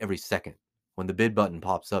changes every second. When the bid button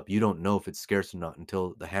pops up, you don't know if it's scarce or not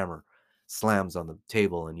until the hammer slams on the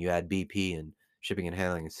table and you add BP and shipping and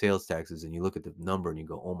handling and sales taxes, and you look at the number and you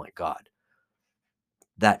go, oh my God,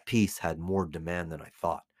 that piece had more demand than I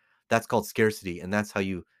thought. That's called scarcity, and that's how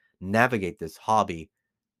you navigate this hobby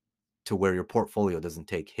to where your portfolio doesn't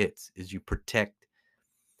take hits. Is you protect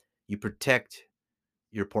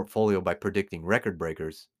your portfolio by predicting record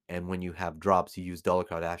breakers, and when you have drops, you use dollar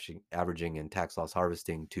cost averaging and tax loss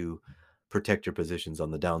harvesting to protect your positions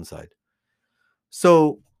on the downside.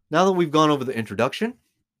 So now that we've gone over the introduction,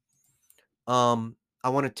 I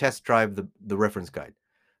want to test drive the reference guide.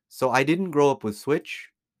 So I didn't grow up with Switch.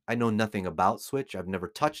 I know nothing about Switch. I've never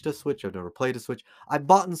touched a Switch. I've never played a Switch. I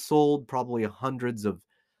bought and sold probably hundreds of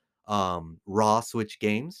raw Switch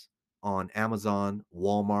games on Amazon,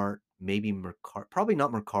 Walmart, maybe Mercari, probably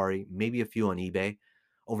not Mercari, maybe a few on eBay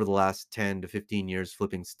over the last 10 to 15 years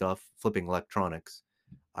flipping electronics.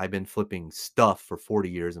 I've been flipping stuff for 40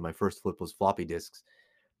 years, and my first flip was floppy disks,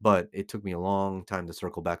 but it took me a long time to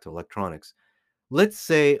circle back to electronics. Let's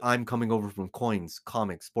say I'm coming over from coins,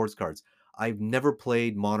 comics, sports cards. I've never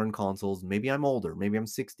played modern consoles. Maybe I'm older. Maybe I'm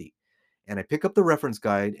 60. And I pick up the reference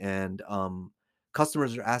guide, and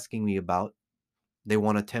customers are asking me about, they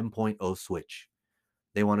want a 10.0 Switch.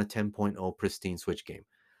 They want a 10.0 pristine Switch game.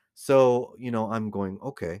 So, I'm going,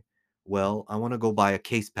 okay, well, I want to go buy a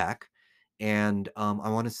case pack, and I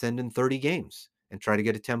want to send in 30 games and try to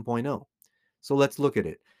get a 10.0. So let's look at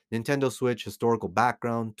it. Nintendo Switch historical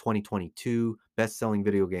background, 2022, best-selling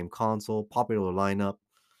video game console, popular lineup.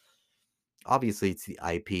 Obviously, it's the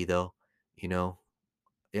IP though. You know,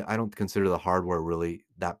 I don't consider the hardware really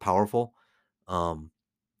that powerful. Um,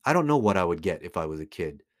 I don't know what I would get if I was a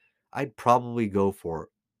kid. I'd probably go for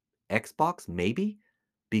Xbox, maybe,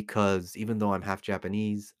 because even though I'm half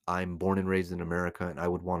Japanese, I'm born and raised in America, and I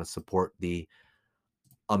would want to support the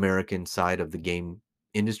American side of the game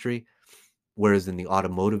industry. Whereas in the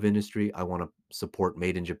automotive industry, I want to support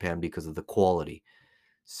made in Japan because of the quality.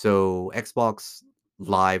 So Xbox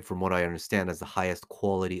Live, from what I understand, has the highest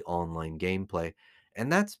quality online gameplay.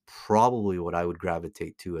 And that's probably what I would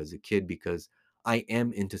gravitate to as a kid because I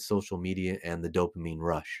am into social media and the dopamine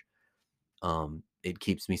rush. It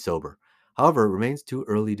keeps me sober. However, it remains too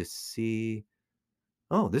early to see.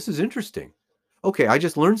 Oh, this is interesting. Okay, I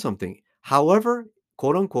just learned something. However,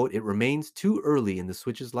 quote unquote, it remains too early in the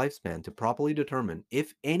Switch's lifespan to properly determine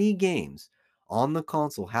if any games on the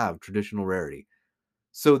console have traditional rarity.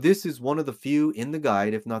 So this is one of the few in the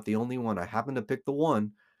guide, if not the only one. I happen to pick the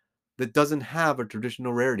one that doesn't have a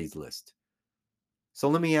traditional rarities list. So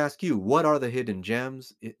let me ask you, what are the hidden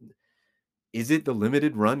gems? Is it the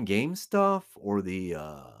limited run game stuff or the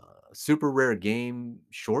super rare game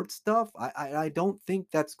short stuff? I don't think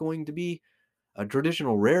that's going to be a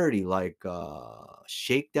traditional rarity like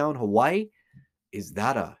Shakedown Hawaii. Is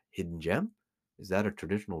that a hidden gem? Is that a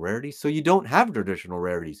traditional rarity? So you don't have traditional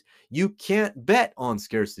rarities. You can't bet on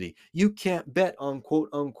scarcity. You can't bet on quote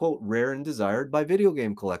unquote rare and desired by video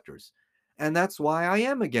game collectors. And that's why I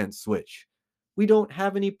am against Switch. We don't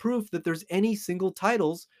have any proof that there's any single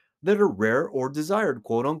titles that are rare or desired,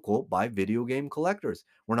 quote unquote, by video game collectors.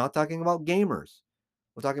 We're not talking about gamers.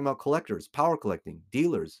 We're talking about collectors, power collecting,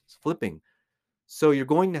 dealers, flipping. So you're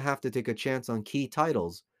going to have to take a chance on key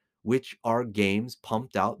titles, which are games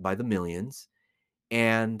pumped out by the millions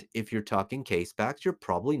And if you're talking case packs, you're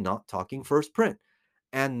probably not talking first print.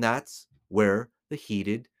 And that's where the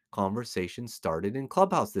heated conversation started in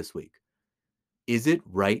Clubhouse this week. Is it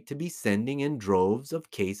right to be sending in droves of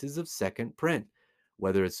cases of second print?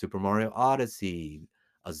 Whether it's Super Mario Odyssey,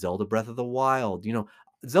 a Zelda Breath of the Wild,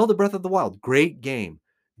 Zelda Breath of the Wild, great game,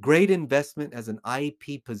 great investment as an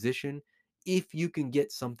IP position. If you can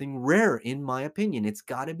get something rare, in my opinion, it's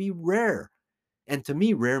got to be rare. And to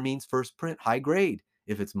me, rare means first print, high grade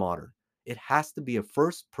if it's modern. It has to be a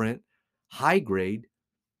first print, high grade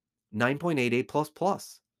 9.88 plus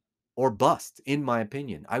plus or bust, in my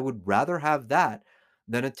opinion. I would rather have that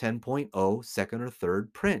than a 10.0 second or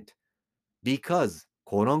third print because,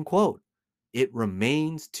 quote unquote, it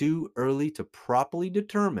remains too early to properly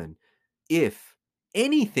determine if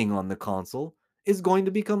anything on the console is going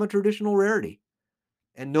to become a traditional rarity.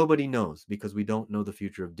 And nobody knows because we don't know the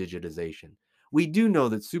future of digitization. We do know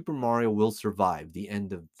that Super Mario will survive the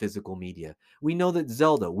end of physical media. We know that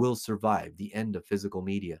Zelda will survive the end of physical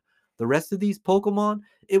media. The rest of these Pokemon,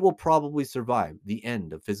 it will probably survive the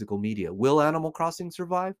end of physical media. Will Animal Crossing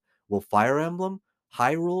survive? Will Fire Emblem,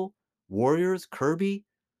 Hyrule, Warriors, Kirby?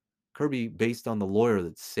 Kirby, based on the lawyer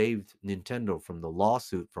that saved Nintendo from the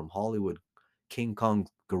lawsuit from Hollywood King Kong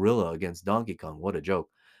Gorilla against Donkey Kong. What a joke.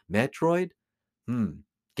 Metroid?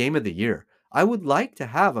 Game of the year. I would like to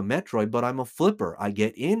have a Metroid, but I'm a flipper. I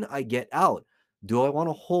get in, I get out. Do I want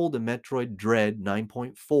to hold a Metroid Dread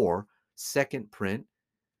 9.4 second print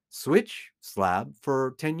Switch slab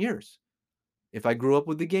for 10 years? If I grew up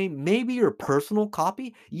with the game, maybe your personal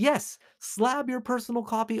copy? Yes, slab your personal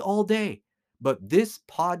copy all day. But this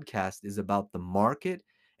podcast is about the market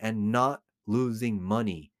and not losing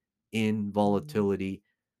money in volatility,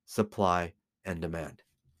 supply, and demand.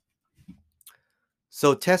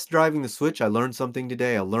 So, test driving the Switch, I learned something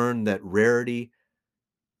today. I learned that rarity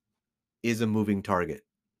is a moving target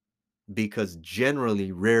because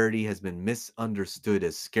generally rarity has been misunderstood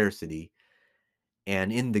as scarcity.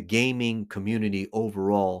 And in the gaming community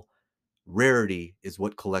overall, rarity is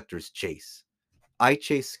what collectors chase. I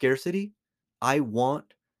chase scarcity. I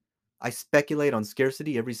want, I speculate on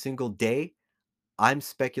scarcity every single day. I'm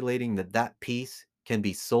speculating that that piece can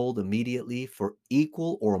be sold immediately for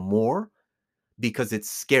equal or more because it's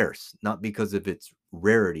scarce, not because of its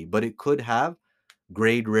rarity, but it could have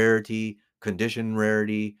grade rarity, condition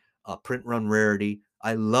rarity, print run rarity.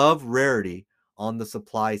 I love rarity on the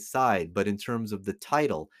supply side, but in terms of the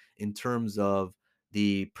title, in terms of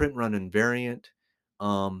the print run and variant,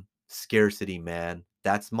 scarcity, man.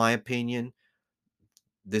 That's my opinion.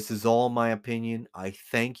 This is all my opinion. I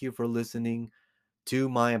thank you for listening to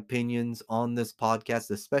my opinions on this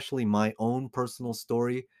podcast, especially my own personal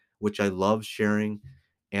story, which I love sharing.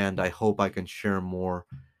 And I hope I can share more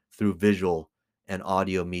through visual and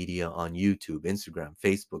audio media on YouTube, Instagram,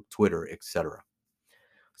 Facebook, Twitter, etc.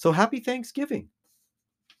 So happy Thanksgiving.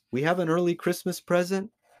 We have an early Christmas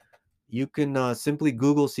present. You can simply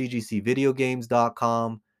Google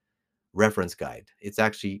cgcvideogames.com reference guide. It's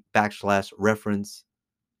actually / reference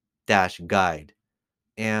guide.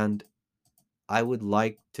 And I would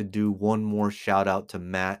like to do one more shout out to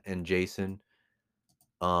Matt and Jason.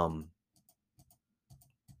 Um,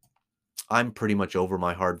 I'm pretty much over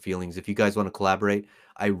my hard feelings. If you guys want to collaborate,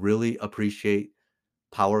 I really appreciate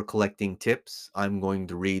power collecting tips. I'm going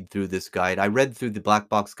to read through this guide. I read through the black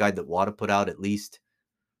box guide that Wata put out at least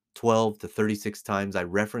 12 to 36 times. I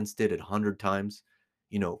referenced it at 100 times.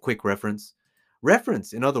 Quick reference.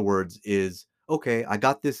 Reference, in other words, is okay, I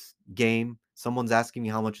got this game. Someone's asking me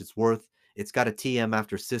how much it's worth. It's got a TM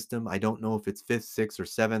after system. I don't know if it's fifth, sixth, or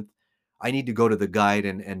seventh. I need to go to the guide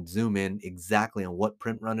and zoom in exactly on what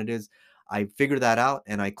print run it is. I figure that out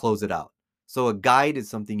and I close it out. So a guide is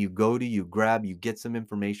something you go to, you grab, you get some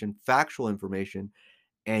information, factual information,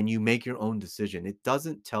 and you make your own decision. It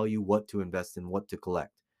doesn't tell you what to invest in, what to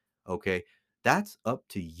collect. Okay. That's up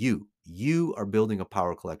to you. You are building a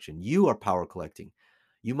power collection. You are power collecting.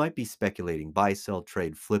 You might be speculating, buy, sell,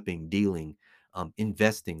 trade, flipping, dealing,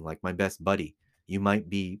 investing like my best buddy. You might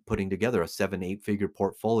be putting together a 7, 8 figure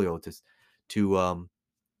portfolio to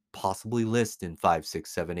possibly list in 5,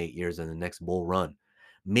 6, 7, 8 years in the next bull run.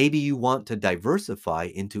 Maybe you want to diversify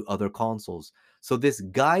into other consoles. So this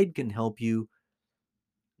guide can help you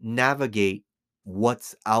navigate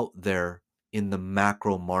what's out there in the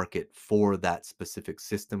macro market for that specific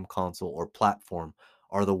system, console, or platform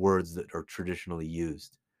are the words that are traditionally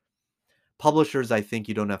used. Publishers, I think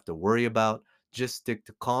you don't have to worry about. Just stick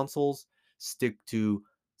to consoles, stick to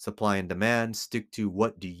supply and demand, stick to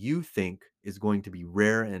what do you think is going to be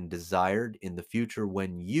rare and desired in the future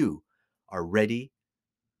when you are ready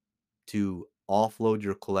to offload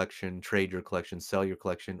your collection, trade your collection, sell your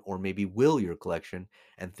collection, or maybe will your collection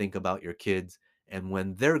and think about your kids and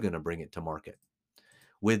when they're going to bring it to market.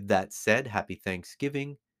 With that said, happy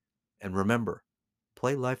Thanksgiving. And remember,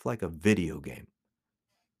 play life like a video game.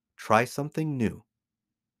 Try something new.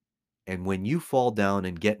 And when you fall down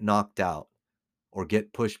and get knocked out or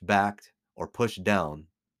get pushed back or pushed down,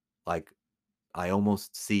 like I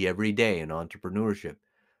almost see every day in entrepreneurship,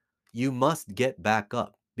 you must get back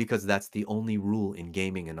up because that's the only rule in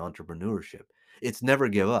gaming and entrepreneurship. It's never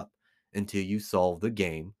give up until you solve the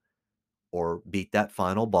game or beat that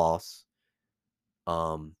final boss,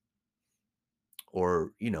 um,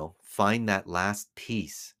 or find that last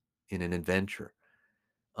piece in an adventure.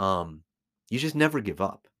 Um, you just never give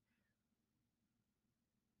up.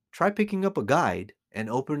 Try picking up a guide and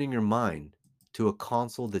opening your mind to a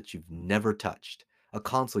console that you've never touched, a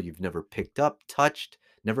console you've never picked up, touched,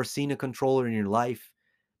 never seen a controller in your life.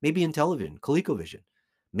 Maybe in television, ColecoVision.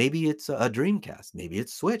 Maybe it's a Dreamcast. Maybe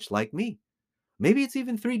it's Switch like me. Maybe it's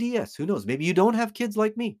even 3DS. Who knows? Maybe you don't have kids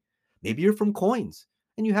like me. Maybe you're from Coins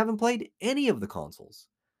and you haven't played any of the consoles.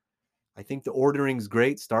 I think the ordering's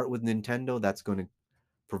great. Start with Nintendo. That's going to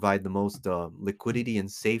provide the most liquidity and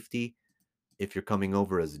safety if you're coming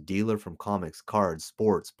over as a dealer from comics, cards,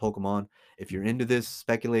 sports, Pokemon. If you're into this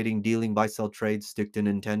speculating, dealing, buy, sell, trade, stick to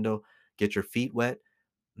Nintendo, get your feet wet.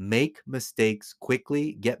 Make mistakes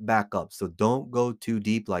quickly, get back up. So don't go too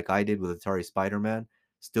deep like I did with Atari Spider-Man.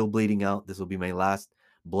 Still bleeding out. This will be my last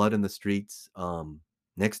Blood in the Streets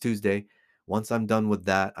next Tuesday. Once I'm done with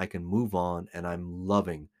that, I can move on, and I'm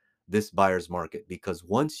loving this buyer's market because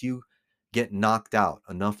once you get knocked out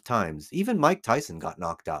enough times, even Mike Tyson got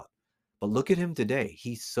knocked out. But look at him today.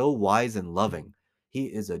 He's so wise and loving. He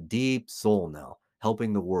is a deep soul now,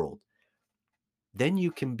 helping the world. Then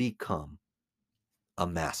you can become a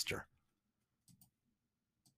master.